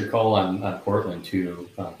 Brendan, I like your call on Portland, too.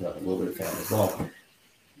 I'm a little bit fan as well.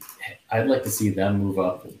 I'd like to see them move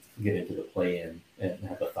up and get into the play-in and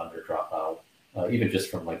have the Thunder drop out, even just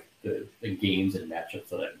from like the games and matchups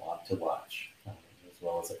that I want to watch. As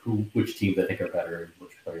well as which teams I think are better and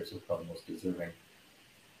which players are probably most deserving.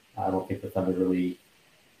 I don't think the Thunder really.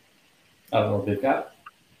 I don't know. They've got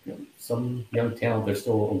some young talent. They're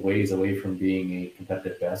still a ways away from being a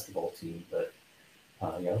competitive basketball team, but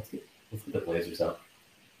let's get the Blazers up.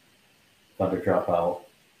 Thunder drop out.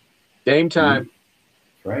 Game time.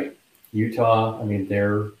 Right. Utah. I mean,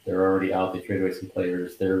 they're already out. They traded away some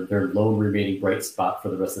players. Their lone remaining bright spot for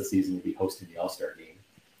the rest of the season will be hosting the All-Star game.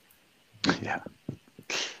 Yeah.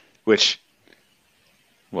 Which,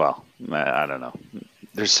 well, I don't know.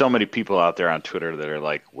 There's so many people out there on Twitter that are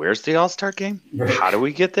like, where's the All-Star game? Right. How do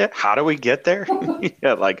we get there?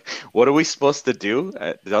 Yeah, like, what are we supposed to do?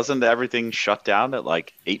 Doesn't everything shut down at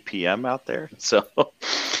like 8 p.m. out there? So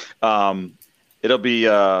it'll be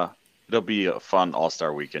a fun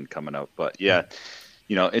All-Star weekend coming up. But, yeah,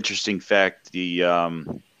 interesting fact,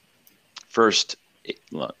 the first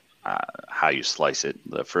how you slice it,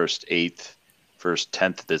 the first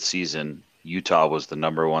 10th of the season, Utah was the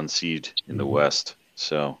number 1 seed in the West.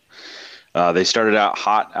 So they started out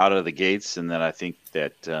hot out of the gates, and then I think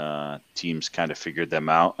that teams kind of figured them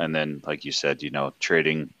out. And then, like you said,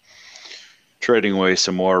 trading away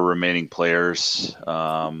some more remaining players.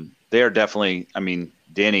 They are definitely, I mean,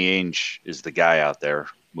 Danny Ainge is the guy out there.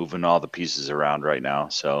 moving all the pieces around right now.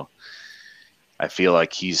 So I feel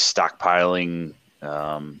like he's stockpiling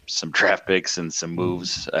some draft picks and some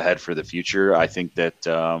moves ahead for the future. I think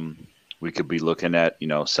that we could be looking at,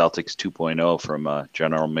 Celtics 2.0 from a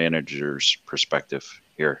general manager's perspective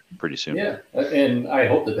here pretty soon. Yeah, and I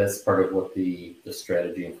hope that that's part of what the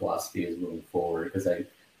strategy and philosophy is moving forward, because I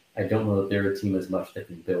don't know that they're a team as much that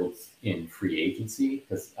can build in free agency,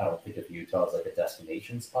 because I don't think of Utah as like a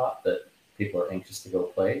destination spot that people are anxious to go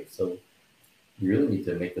play. So you really need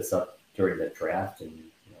to make this up during the draft and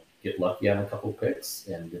get lucky on a couple picks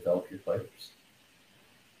and develop your players.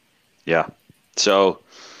 Yeah. So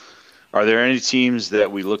are there any teams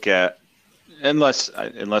that we look at, unless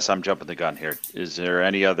I'm jumping the gun here, is there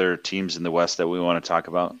any other teams in the West that we want to talk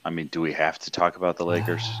about? I mean, do we have to talk about the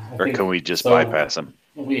Lakers, or can we just bypass them?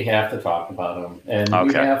 We have to talk about them. And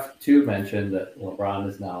we have to mention that LeBron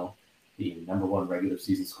is now the #1 regular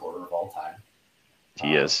season scorer of all time.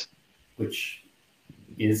 He is. Which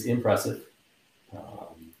is impressive.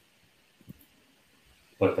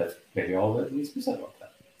 But that's maybe all that needs to be said about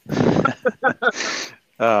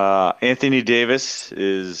that. Anthony Davis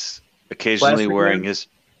is occasionally wearing his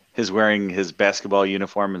basketball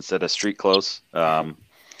uniform instead of street clothes.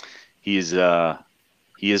 He is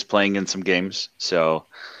playing in some games. So,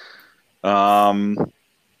 do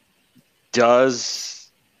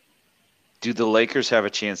the Lakers have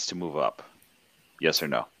a chance to move up? Yes or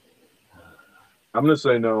no? I'm going to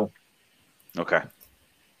say no. Okay.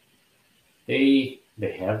 They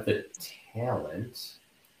have the talent.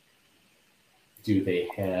 Do they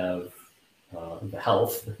have the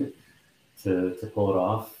health to pull it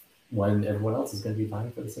off when everyone else is going to be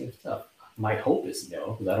vying for the same stuff? My hope is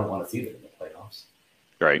no, because I don't want to see them in the playoffs.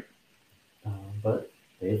 Right. But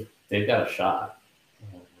they've got a shot. I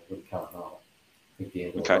wouldn't count them out. I think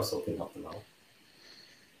D'Angelo Russell can help them out.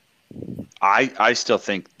 I still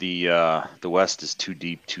think the West is too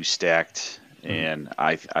deep, too stacked, and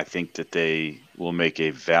I think that they will make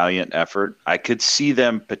a valiant effort. I could see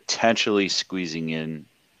them potentially squeezing in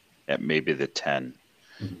at maybe the 10,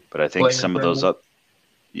 but I think some of those I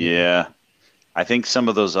think some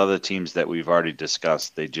of those other teams that we've already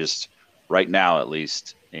discussed, they just right now at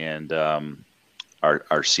least, and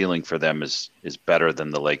our ceiling for them is better than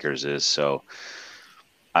the Lakers is. So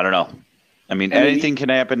I don't know. I mean, anything can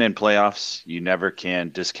happen in playoffs. You never can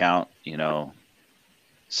discount,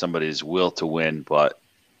 somebody's will to win. But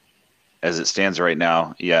as it stands right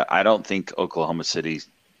now, I don't think Oklahoma City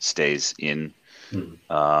stays in.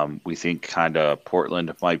 We think kind of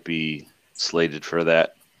Portland might be slated for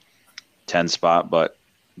that 10 spot, but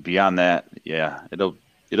beyond that, it'll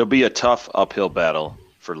be a tough uphill battle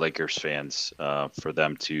for Lakers fans for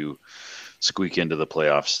them to squeak into the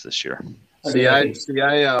playoffs this year. Sorry,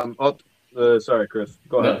 Chris.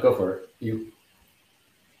 Go ahead. No, go for it. You.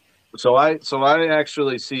 So I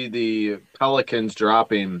actually see the Pelicans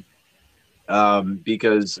dropping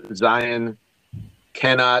because Zion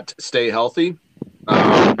cannot stay healthy.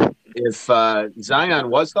 If Zion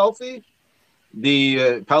was healthy,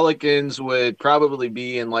 the Pelicans would probably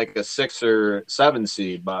be in like a 6 or 7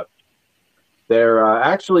 seed, but they're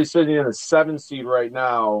actually sitting in a 7 seed right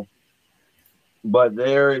now. But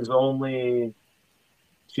there is only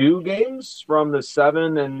 2 games from the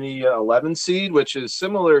 7 and the 11 seed, which is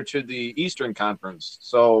similar to the Eastern Conference.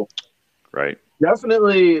 So, right,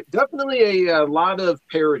 definitely a lot of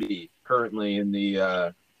parity currently in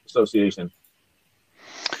the association.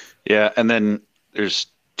 Yeah, and then there's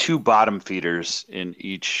 2 bottom feeders in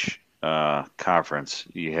each conference.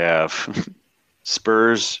 You have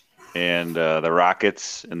Spurs and the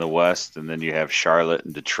Rockets in the West, and then you have Charlotte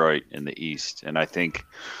and Detroit in the East. And I think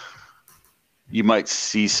you might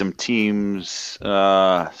see some teams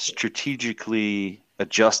strategically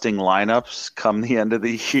adjusting lineups come the end of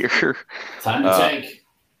the year. Time to tank.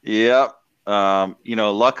 Yep.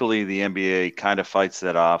 Luckily the NBA kind of fights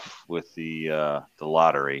that off with the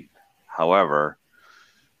lottery. However,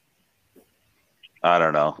 I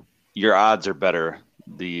don't know. Your odds are better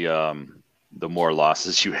the more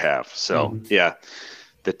losses you have. So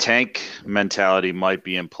the tank mentality might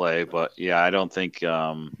be in play, but I don't think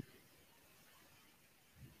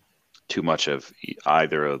too much of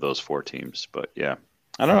either of those 4 teams. But I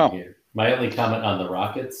don't know. My only comment on the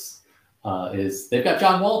Rockets is they've got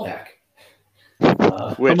John Wall back,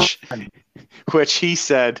 which he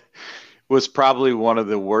said was probably one of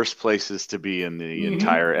the worst places to be in the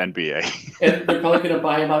entire NBA. And they're probably going to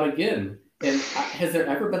buy him out again. And has there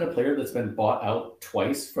ever been a player that's been bought out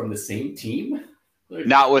twice from the same team?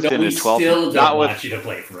 Not within a 12. Still don't want you to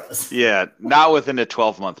play for us. Yeah, not within a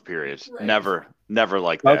 12-month period. Right. Never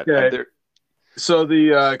like that. Okay. So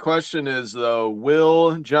the question is, though,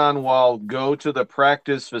 will John Wall go to the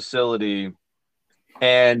practice facility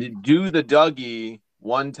and do the Dougie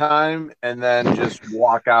one time and then just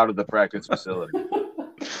walk out of the practice facility?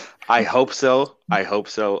 I hope so. I hope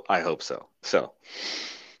so. I hope so. So,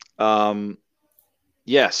 um,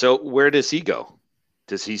 yeah. So where does he go?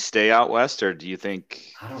 Does he stay out west, or do you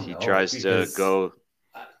think I don't he know tries to because go?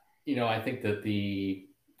 I think that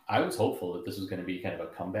I was hopeful that this was going to be kind of a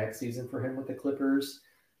comeback season for him with the Clippers,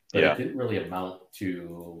 but it Yeah, didn't really amount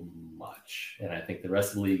to much. And I think the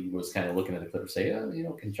rest of the league was kind of looking at the Clippers, say,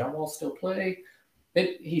 oh, can John Wall still play? And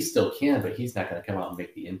he still can, but he's not going to come out and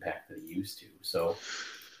make the impact that he used to. So,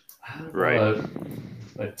 I don't right. know,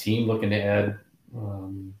 a team looking to add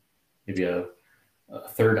maybe a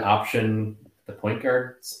third option, the point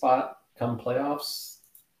guard spot come playoffs.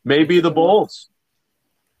 Maybe the Bulls.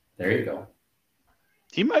 There you go.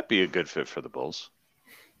 He might be a good fit for the Bulls.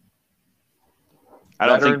 I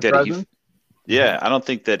don't think that I don't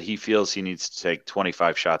think that he feels he needs to take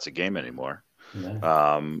 25 shots a game anymore.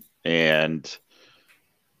 No. And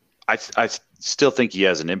I still think he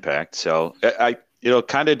has an impact. So it'll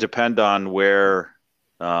kind of depend on where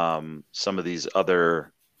some of these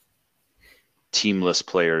other teamless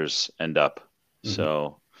players end up. Mm-hmm.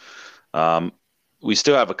 So we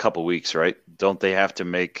still have a couple weeks, right? Don't they have to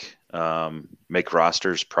make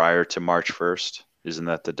rosters prior to March 1st? Isn't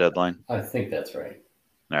that the deadline? I think that's right.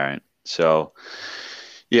 All right. So,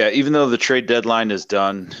 yeah, even though the trade deadline is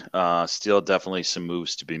done, still definitely some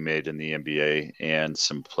moves to be made in the NBA and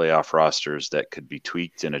some playoff rosters that could be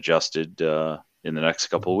tweaked and adjusted in the next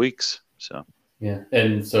couple of weeks. So, yeah.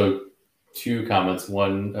 And so 2 comments.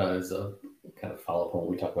 One is a kind of follow-up on what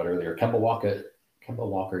we talked about earlier. Kemba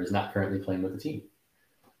Walker is not currently playing with the team.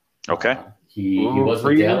 Okay. He was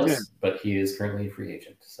with Dallas, but he is currently a free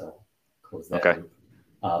agent. So close that. Okay.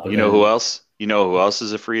 But who else? You know who else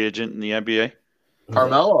is a free agent in the NBA?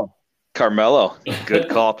 Carmelo. Good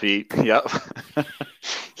call, Pete. Yep.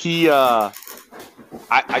 He. I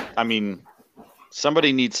mean,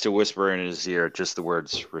 somebody needs to whisper in his ear just the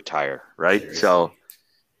words "retire," right? Seriously. So,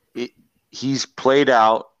 he's played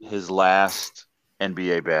out his last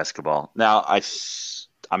NBA basketball. Now,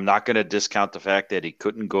 I'm not going to discount the fact that he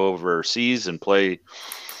couldn't go overseas and play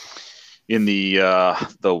in the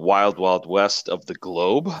wild, wild west of the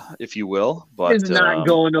globe, if you will. But he's not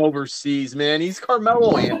going overseas, man. He's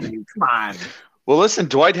Carmelo Anthony. Come on. Well, listen,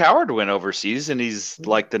 Dwight Howard went overseas, and he's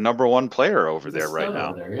like the number 1 player over there right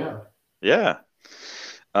now. Yeah.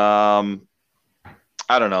 I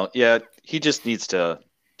don't know. Yeah, he just needs to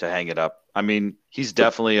hang it up. I mean, he's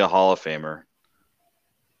definitely a Hall of Famer.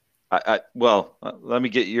 Well, let me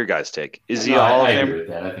get your guys' take. Is he a Hall of Famer? I agree with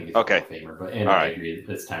that. I think he's a Hall of Famer, but I agree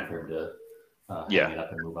it's time for him to hang it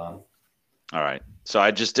up and move on. All right. So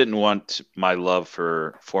I just didn't want my love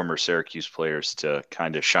for former Syracuse players to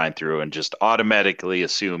kind of shine through and just automatically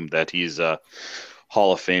assume that he's a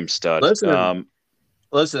Hall of Fame stud.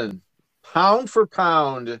 Listen, pound for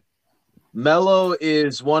pound, Melo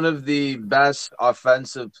is one of the best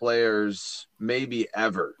offensive players maybe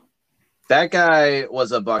ever. That guy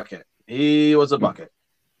was a bucket. He was a bucket.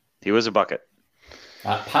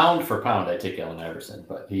 Pound for pound, I take Allen Iverson,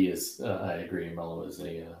 but he is. I agree. Melo is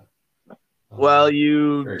a. Well,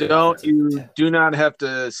 you do not have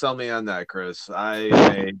to sell me on that, Chris.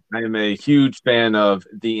 I am a huge fan of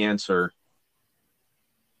The Answer.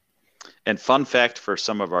 And fun fact for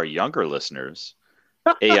some of our younger listeners,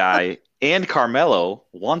 AI and Carmelo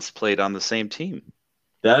once played on the same team.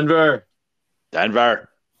 Denver.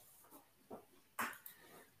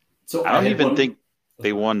 So I don't even think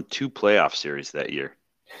they won 2 playoff series that year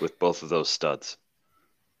with both of those studs.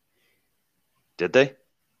 Did they?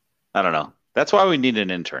 I don't know. That's why we need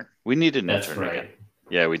an intern. We need an intern. That's right. Again.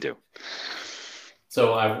 Yeah, we do.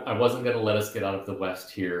 So I wasn't going to let us get out of the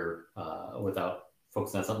West here without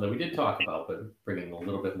focusing on something that we did talk about, but bringing a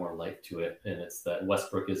little bit more light to it. And it's that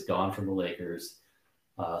Westbrook is gone from the Lakers.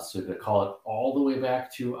 So to call it all the way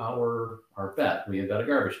back to our bet, we had got a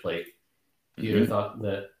garbage plate. Peter thought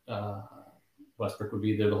that Westbrook would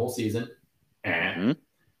be there the whole season. You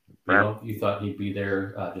thought he'd be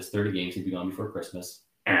there just 30 games. He'd be gone before Christmas.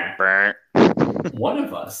 One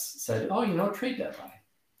of us said, trade deadline.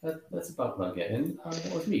 That's about what I'll get. And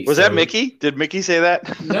that was me. Was that Mickey? Did Mickey say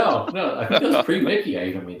that? No. I think that was pre-Mickey. I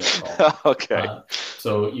even made that call. Okay.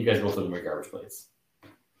 So you guys both owe me garbage plates.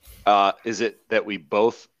 Is it that we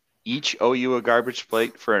both each owe you a garbage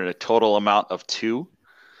plate for a total amount of 2?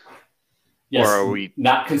 Yes, or are we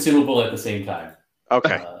not consumable at the same time?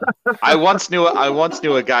 Okay. I once knew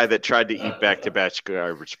a guy that tried to eat back-to-back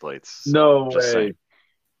garbage plates. So no way. Saying.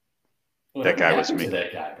 That guy was me.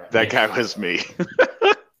 That guy, Brian? That guy was me.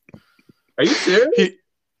 Are you serious?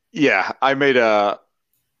 Yeah, I made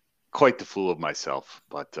quite the fool of myself.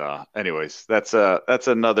 But anyways, that's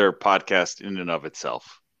another podcast in and of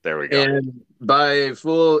itself. There we go. And by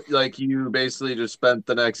full, like you basically just spent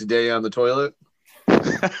the next day on the toilet?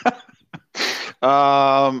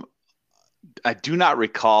 I do not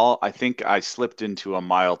recall. I think I slipped into a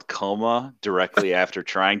mild coma directly after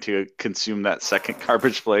trying to consume that second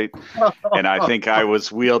garbage plate, and I think I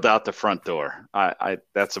was wheeled out the front door. I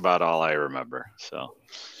that's about all I remember. So.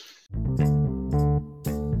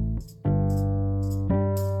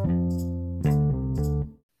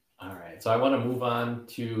 All right, so I want to move on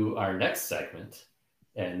to our next segment,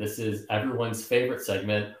 and this is everyone's favorite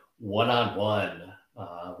segment, one-on-one.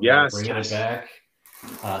 We're bringing it back.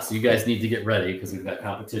 So you guys need to get ready because we've got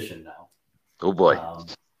competition now. Oh boy.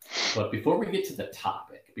 But before we get to the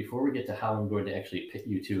topic, before we get to how I'm going to actually pit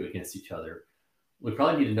you two against each other, we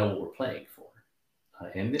probably need to know what we're playing for.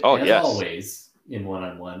 Always in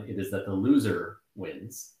one-on-one, it is that the loser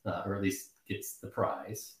wins, or at least gets the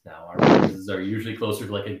prize. Now, our prizes are usually closer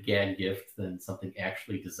to like a gag gift than something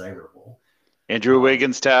actually desirable. Andrew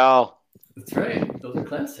Wiggins towel. That's right. Those are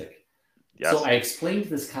classic. Yes. So I explained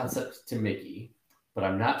this concept to Mickey, but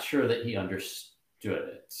I'm not sure that he understood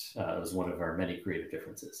it. It was one of our many creative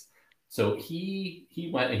differences. So he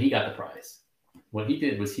went and he got the prize. What he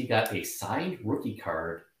did was he got a signed rookie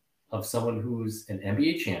card of someone who's an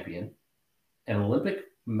NBA champion, an Olympic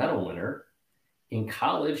medal winner. In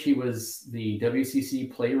college, he was the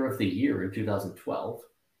WCC Player of the Year in 2012.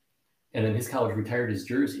 And then his college retired his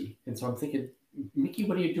jersey. And so I'm thinking, Mickey,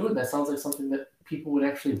 what are you doing? That sounds like something that people would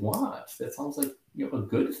actually want. That sounds like a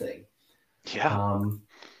good thing. Yeah.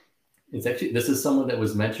 It's actually, this is someone that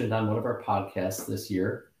was mentioned on one of our podcasts this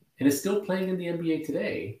year and is still playing in the NBA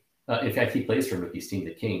today. In fact, he plays for Mickey's team,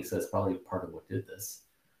 the Kings. So that's probably part of what did this.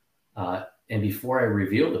 And before I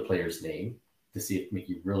reveal the player's name to see if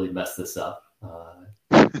Mickey really messed this up,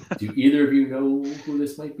 do either of you know who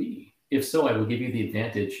this might be? If so, I will give you the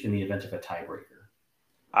advantage in the event of a tiebreaker.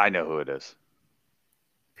 I know who it is.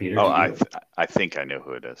 Peter? I think I know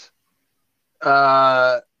who it is.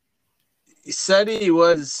 He said he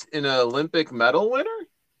was an Olympic medal winner?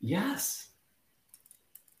 Yes.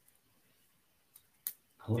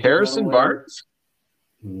 Harrison Barnes?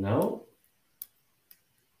 No.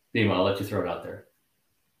 Beam, I'll let you throw it out there.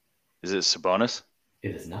 Is it Sabonis?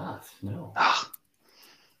 It is not. No.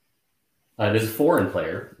 It is a foreign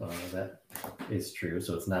player. That is true.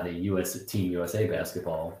 So it's not a Team USA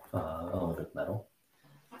basketball Olympic medal.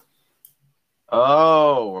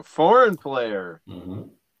 Oh, a foreign player. Mm-hmm.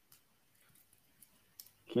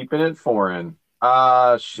 Keeping it foreign.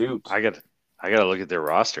 Shoot. I got to look at their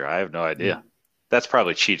roster. I have no idea. Mm-hmm. That's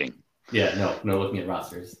probably cheating. Yeah, no looking at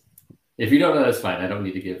rosters. If you don't know, that's fine. I don't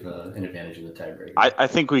need to give an advantage in the tiebreaker. I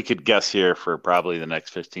think we could guess here for probably the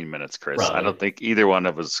next 15 minutes, Chris. Probably. I don't think either one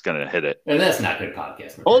of us is going to hit it. And that's not good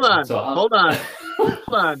podcast. Hold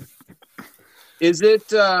on. Is it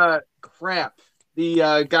crap?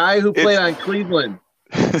 The guy who played on Cleveland.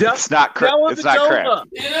 It's not crap. It's not crap.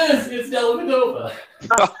 It is. It's Dellavedova.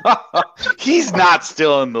 He's not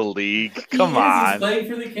still in the league. Come on. He's playing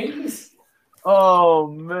for the Kings. Oh,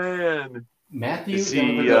 man. Matthew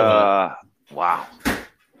Dellavedova. Wow.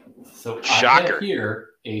 So shocker. I have here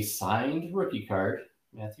a signed rookie card,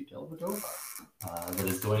 Matthew Dellavedova, that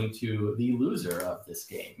is going to the loser of this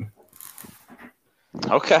game.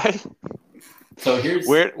 Okay. So here's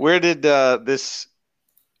where did this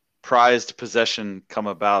prized possession come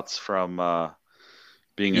about from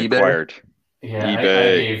being eBay? Acquired? Yeah,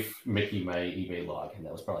 eBay. I gave Mickey my eBay log, and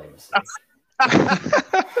that was probably a mistake.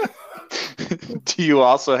 Do you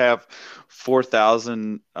also have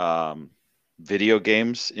 4,000 video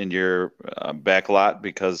games in your back lot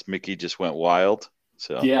because Mickey just went wild?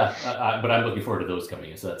 So yeah, but I'm looking forward to those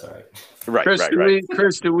coming in, so that's all right. Right,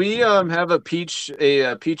 Chris, do we have a peach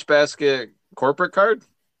basket corporate card?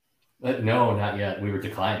 No, not yet. We were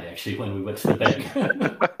declined actually when we went to the bank.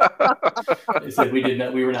 They said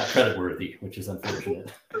we were not credit worthy, which is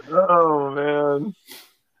unfortunate. Oh man.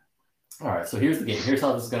 All right, so here's the game. Here's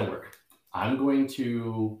how this is going to work. I'm going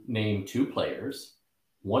to name two players,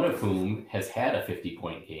 one of whom has had a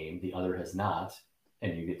 50-point game, the other has not,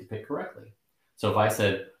 and you get to pick correctly. So if I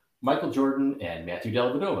said Michael Jordan and Matthew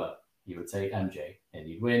Dellavedova, you would say MJ, and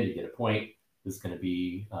you'd win, you get a point. This is going to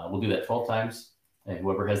be, we'll do that 12 times, and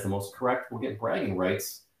whoever has the most correct will get bragging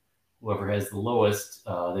rights. Whoever has the lowest,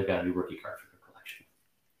 they've got a new rookie card for their collection.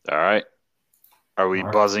 All right. Are we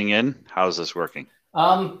buzzing in? How's this working?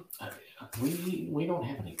 We don't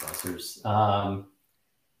have any buzzers.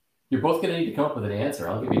 You're both going to need to come up with an answer.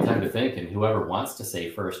 I'll give you time to think, and whoever wants to say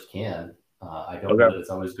first can. I don't know that it's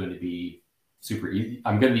always going to be super easy.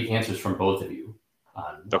 I'm going to need answers from both of you.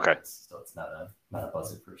 Okay. So it's not a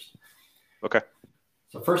buzzer first. Okay.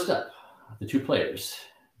 So first up, the two players,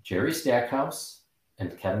 Jerry Stackhouse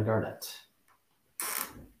and Kevin Garnett.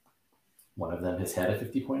 One of them has had a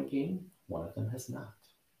 50-point game. One of them has not.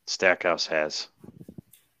 Stackhouse has.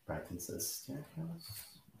 Brighton says Stackhouse.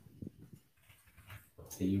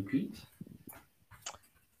 What say you, Pete?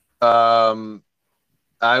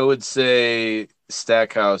 I would say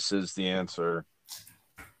Stackhouse is the answer.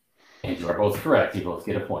 And you are both correct. You both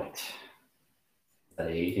get a point. Is that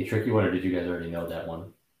a tricky one, or did you guys already know that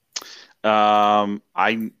one?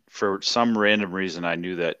 I for some random reason I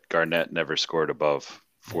knew that Garnett never scored above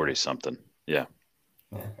 40 something. Yeah.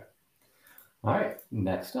 Okay. All right.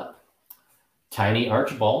 Next up, Tiny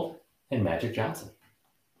Archibald and Magic Johnson.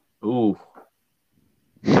 Ooh.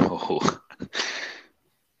 Oh.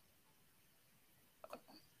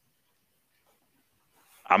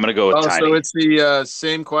 I'm gonna go with Tiny. So it's the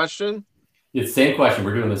same question. It's the same question.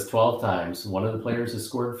 We're doing this 12 times. One of the players has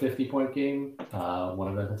scored a 50-point game. One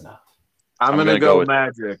of them has not. I'm gonna go with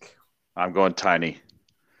Magic. I'm going Tiny.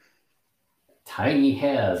 Tiny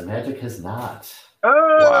has. Magic has not.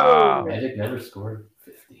 Oh, wow! Magic never scored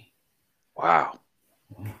 50. Wow.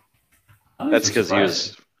 Yeah. That's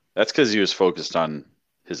because he was focused on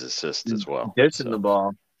his assist as well. Ditching the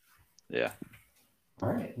ball. Yeah. All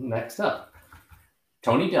right. Next up,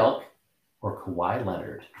 Tony Delk or Kawhi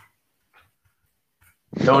Leonard.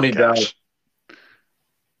 Tony Delk.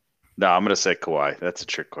 No, I'm gonna say Kawhi. That's a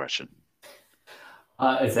trick question.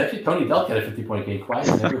 It's actually Tony Delk had a 50-point game. Kawhi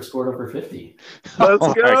has never scored over 50.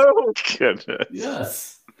 Let's go. Goodness.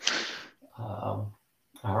 Yes. All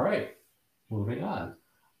right. Moving on.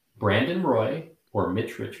 Brandon Roy or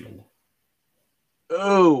Mitch Richmond.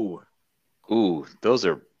 Ooh, those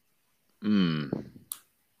are. I'm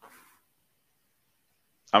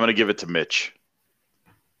gonna give it to Mitch.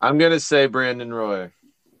 I'm gonna say Brandon Roy.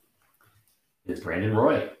 It's Brandon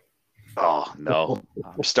Roy. Oh no,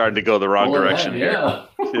 I'm starting to go the wrong direction here. Yeah.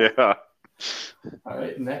 Yeah. All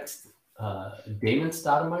right. Next, Damon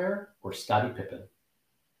Stoudemire or Scottie Pippen.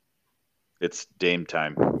 It's Dame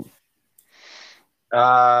time.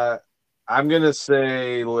 I'm gonna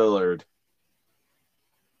say Lillard.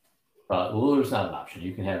 Lillard's not an option.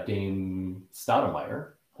 You can have Dame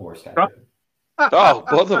Stoudemire or Scottie Pippen. Oh,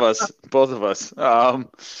 both of us.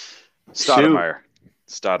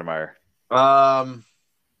 Stoudemire.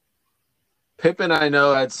 Pippen, I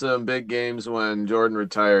know, had some big games when Jordan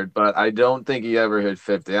retired, but I don't think he ever hit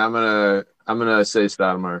 50. I'm gonna say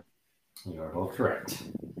Stoudemire. You are both correct.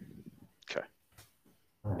 Okay.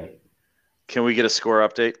 All right. Can we get a score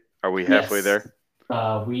update? Are we halfway there?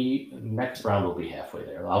 Next round will be halfway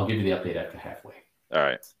there. I'll give you the update after halfway. All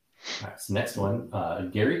right. All right. So next one,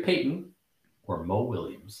 Gary Payton or Mo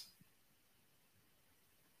Williams.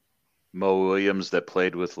 Mo Williams that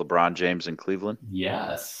played with LeBron James in Cleveland?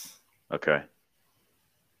 Yes. Okay.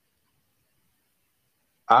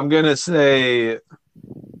 I'm going to say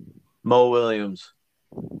Mo Williams.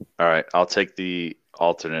 All right. I'll take the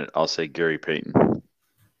alternate. I'll say Gary Payton.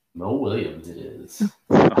 Mo Williams it is.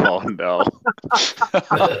 Oh, no.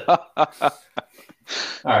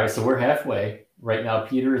 All right. So we're halfway. Right now,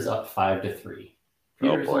 Peter is up 5-3.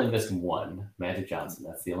 Peter's only missed one. Magic Johnson.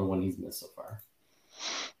 That's the only one he's missed so far.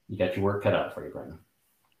 You got your work cut out for you, Brendan.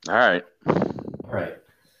 All right. All right.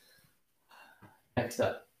 Next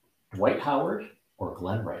up, Dwight Howard or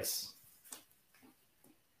Glenn Rice?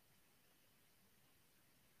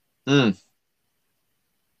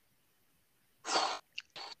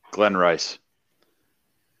 Glenn Rice.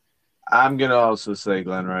 I'm going to also say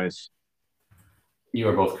Glenn Rice. You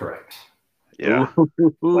are both correct. Yeah.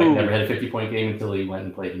 Dwight never had a 50-point game until he went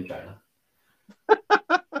and played in China.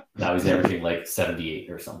 Now he's averaging like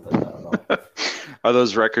 78 or something. I don't know. Are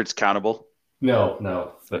those records countable? No.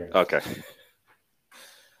 Okay.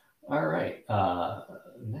 All right.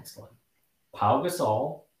 Next one. Pau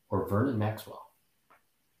Gasol or Vernon Maxwell?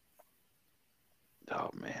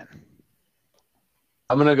 Oh, man.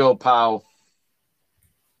 I'm going to go Pau.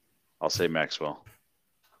 I'll say Maxwell.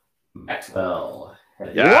 Maxwell.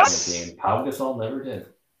 Yes. Game. Pau Gasol never did.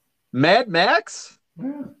 Mad Max?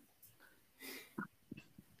 Yeah.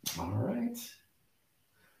 All right.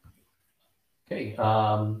 Okay.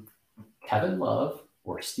 Kevin Love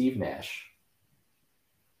or Steve Nash?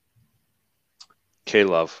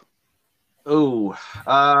 K-Love. Ooh.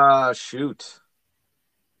 Shoot.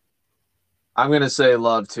 I'm going to say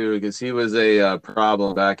Love, too, because he was a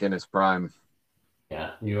problem back in his prime.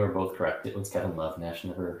 Yeah, you are both correct. It was Kevin Love. Nash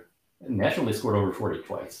only scored over 40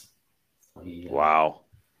 twice. He Wow.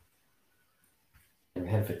 never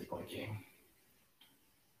had a 50-point game.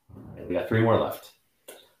 All right, we got 3 more left.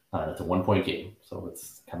 It's a 1-point game, so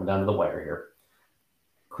it's coming down to the wire here.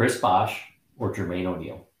 Chris Bosh or Jermaine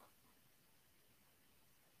O'Neal?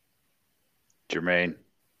 Jermaine.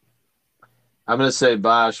 I'm going to say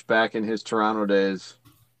Bosch back in his Toronto days.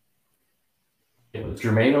 It was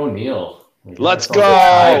Jermaine O'Neal. Let's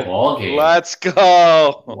go. Ball game. Let's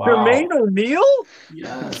go. Wow. Jermaine O'Neal?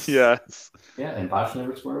 Yes. Yes. Yeah, and Bosch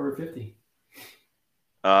never scored over 50.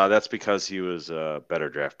 That's because he was a better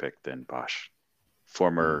draft pick than Bosch.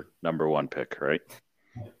 Former number 1 pick, right?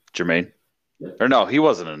 Jermaine? Yep. Or no, he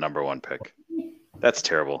wasn't a number 1 pick. That's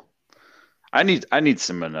terrible. I need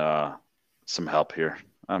some help here.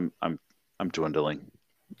 I'm dwindling.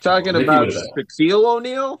 Talking about Shaquille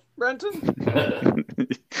O'Neal, Brenton?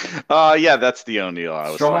 Yeah, that's the O'Neal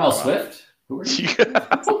I was Stromile Swift? Who are you?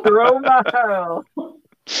 Stromile.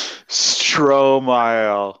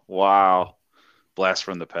 Stromile. Wow. Blast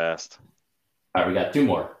from the past. All right, we got 2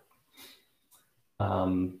 more.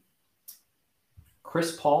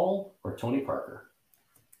 Chris Paul or Tony Parker?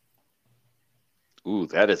 Ooh,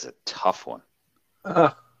 that is a tough one.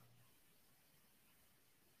 I'm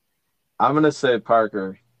going to say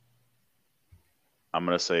Parker. I'm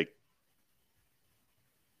going to say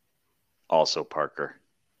also Parker.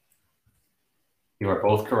 You are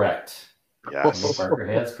both correct. Yes. Tony Parker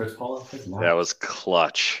has Chris Paul. That was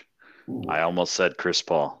clutch. Ooh. I almost said Chris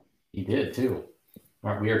Paul. He did too.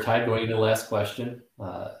 All right, we are tied going into the last question.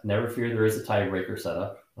 Never fear, there is a tiebreaker set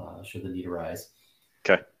up should the need arise.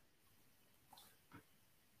 Okay.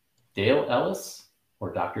 Dale Ellis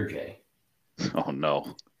or Dr. J? Oh,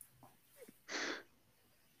 no.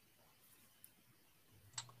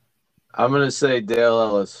 I'm going to say Dale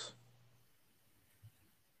Ellis.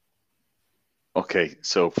 Okay,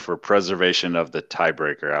 so for preservation of the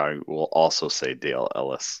tiebreaker, I will also say Dale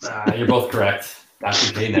Ellis. You're both correct.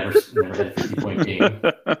 Dr. J never had a 50-point game.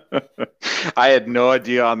 I had no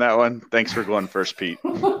idea on that one. Thanks for going first, Pete.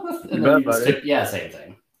 Yeah, same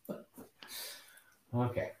thing.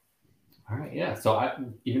 Okay. All right, yeah. So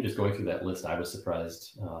even just going through that list, I was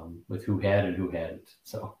surprised with who had and who hadn't.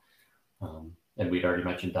 So, and we'd already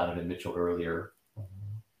mentioned Donovan Mitchell earlier.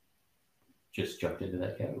 Just jumped into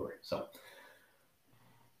that category. So,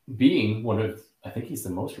 being one of, I think he's the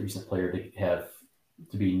most recent player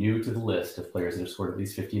to be new to the list of players that have scored at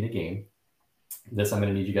least 50 in a game. This I'm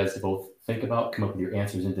going to need you guys to both think about, come up with your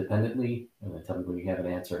answers independently, and then tell me when you have an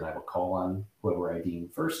answer, and I will call on whoever I deem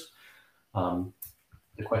first.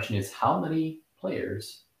 The question is, how many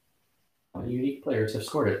unique players have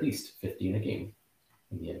scored at least 50 in a game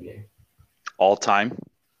in the NBA? All time?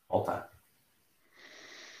 All time.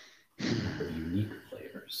 For unique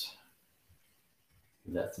players.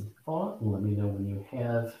 Give that some thought and let me know when you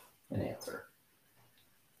have an answer.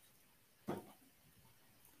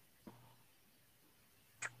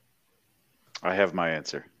 I have my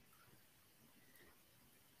answer.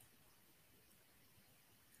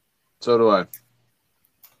 So do I.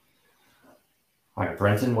 All right,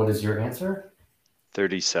 Brenton, what is your answer?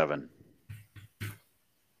 37.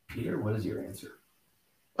 Peter, what is your answer?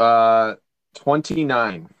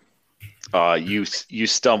 29. You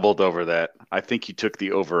stumbled over that. I think you took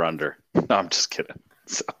the over-under. No, I'm just kidding.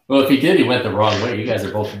 So. Well, if he did, he went the wrong way. You guys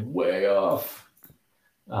are both way off.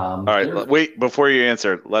 All right, wait. Before you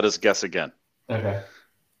answer, let us guess again. Okay.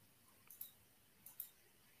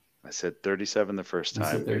 I said 37 the first time.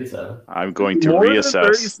 You said 37. I'm going to More reassess. than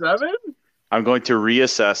 37? I'm going to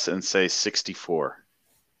reassess and say 64.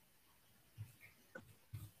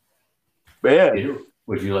 Man. Peter,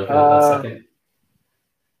 would you like a second?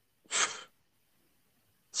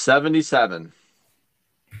 77.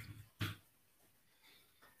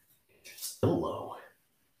 Still low.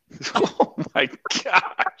 Oh my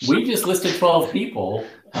gosh. We just listed 12 people,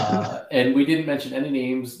 and we didn't mention any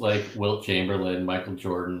names like Wilt Chamberlain, Michael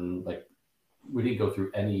Jordan. Like, we didn't go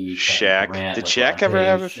through any. Shaq. Did Shaq ever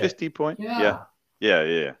have a 50-point? Yeah.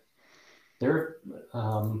 Yeah. There.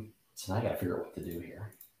 So now I got to figure out what to do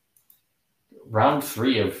here. Round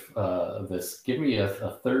 3 of this. Give me a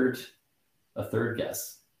third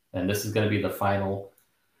guess, and this is going to be the final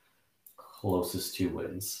closest to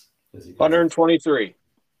wins. 123.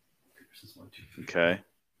 Okay.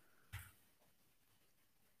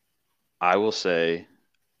 I will say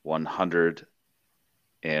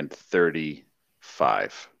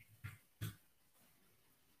 135.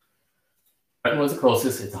 Brenton was the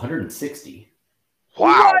closest. It's 160.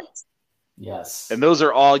 Wow. What? Yes. And those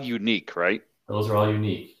are all unique, right? Those are all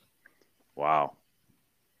unique. Wow.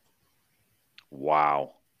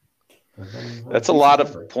 That's a lot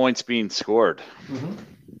of points being scored. Mm-hmm.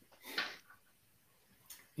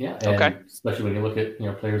 Yeah, and especially when you look at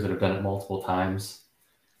players that have done it multiple times,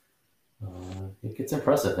 it gets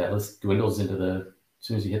impressive. That list dwindles into as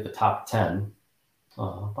soon as you hit the top 10.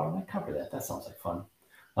 But I might cover that. That sounds like fun.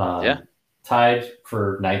 Tied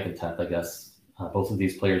for 9th and 10th, I guess. Both of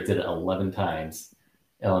these players did it 11 times.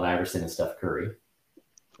 Allen Iverson and Steph Curry.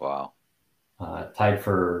 Wow. Tied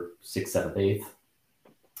for 6th, 7th, 8th.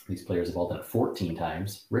 These players have all done it 14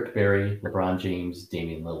 times. Rick Barry, LeBron James,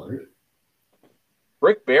 Damian Lillard.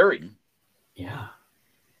 Rick Barry. Yeah.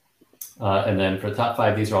 And then for the top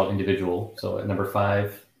 5, these are all individual. So at number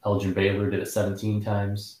 5, Elgin Baylor did it 17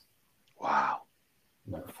 times. Wow.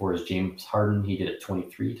 Number 4 is James Harden. He did it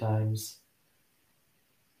 23 times.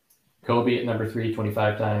 Kobe at number 3,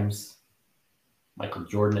 25 times. Michael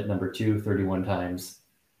Jordan at number 2, 31 times.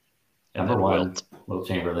 And number 1, Wilt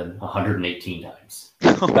Chamberlain, 118 times.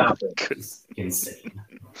 It's insane.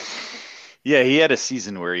 Yeah, he had a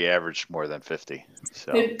season where he averaged more than 50.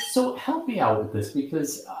 So help me out with this,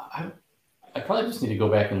 because I probably just need to go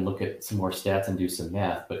back and look at some more stats and do some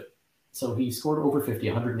math. But so he scored over 50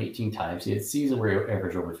 118 times. He had a season where he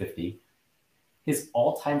averaged over 50. His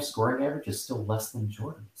all-time scoring average is still less than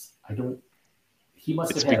Jordan's. He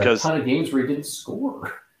must have had a ton of games where he didn't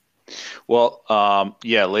score. Well,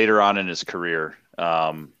 later on in his career,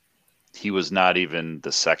 he was not even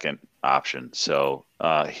the second option. So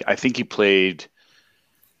I think he played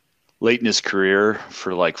late in his career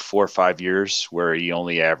for like 4 or 5 years where he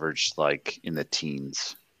only averaged like in the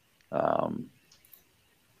teens.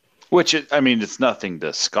 Which, it's nothing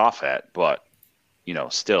to scoff at, but,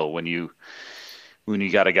 still when you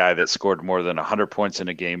got a guy that scored more than 100 points in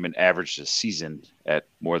a game and averaged a season at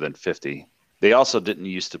more than 50, they also didn't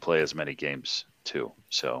used to play as many games too.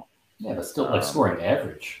 So yeah, but still, scoring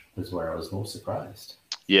average is where I was most surprised.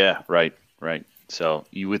 Yeah, right. So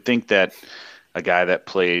you would think that a guy that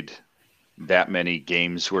played that many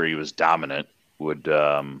games where he was dominant would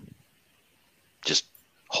just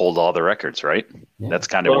hold all the records, right? Yeah. That's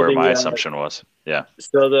kind of where my assumption was. Yeah.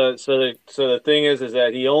 So the thing is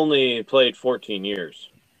that he only played 14 years.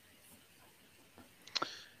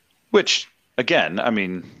 Which, again,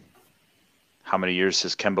 how many years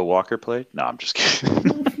has Kemba Walker played? No, I'm just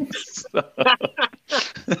kidding.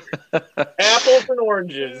 Apples and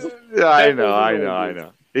oranges. I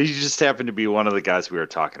know. He just happened to be one of the guys we were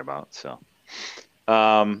talking about. So,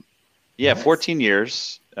 14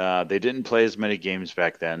 years. They didn't play as many games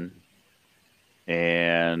back then,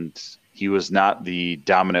 and he was not the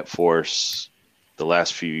dominant force the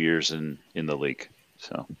last few years in the league.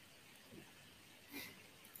 So,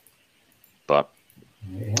 but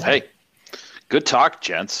hey, good talk,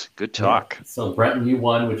 gents. Good talk. Yeah. So, Brenton, you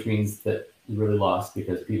won, which means that you really lost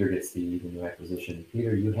because Peter gets the new acquisition.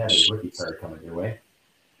 Peter, you have a rookie card coming your way.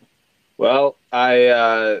 Well,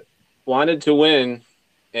 I wanted to win,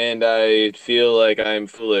 and I feel like I'm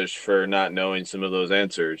foolish for not knowing some of those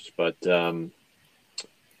answers. But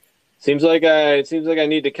seems like I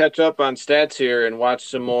need to catch up on stats here and watch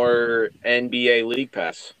some more NBA League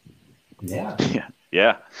Pass.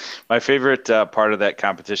 Yeah. My favorite part of that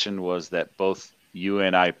competition was that both you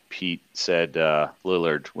and I, Pete, said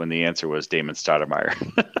Lillard when the answer was Damon Stoudemire.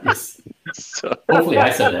 Yes. So. Hopefully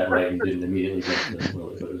I said that right and didn't immediately jump to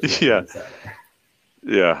Lillard. But it was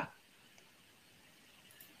yeah.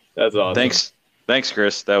 That's awesome. Thanks,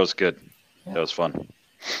 Chris. That was good. Yeah. That was fun.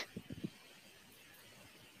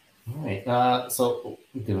 All right. So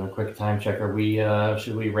doing a quick time check.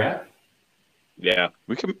 Should we wrap? Yeah.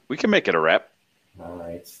 We can make it a wrap. All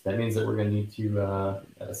right. That means that we're going to need to,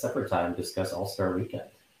 at a separate time, discuss All-Star Weekend.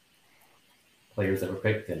 Players that were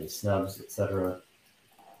picked, any snubs, etc.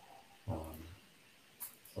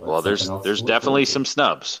 Well, there's definitely some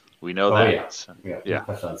snubs. We know that. Yeah. So, yeah.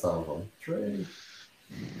 Touch on some of them. Trey.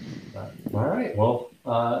 All right. Well,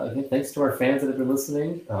 again, thanks to our fans that have been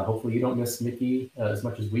listening. Hopefully you don't miss Mickey as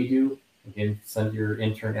much as we do. Again, send your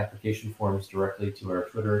intern application forms directly to our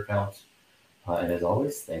Twitter account. And as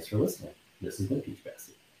always, thanks for listening. This has been Peach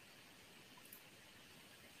Basket.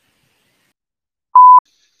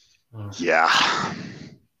 Yeah.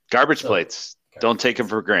 Garbage plates. Don't take them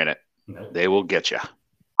for granted. Nope. They will get you.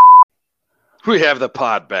 We have the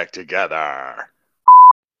pod back together.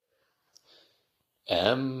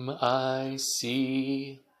 MIC.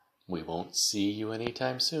 We won't see you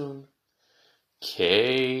anytime soon.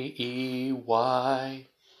 KEY. Why?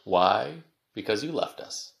 Because you left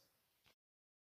us.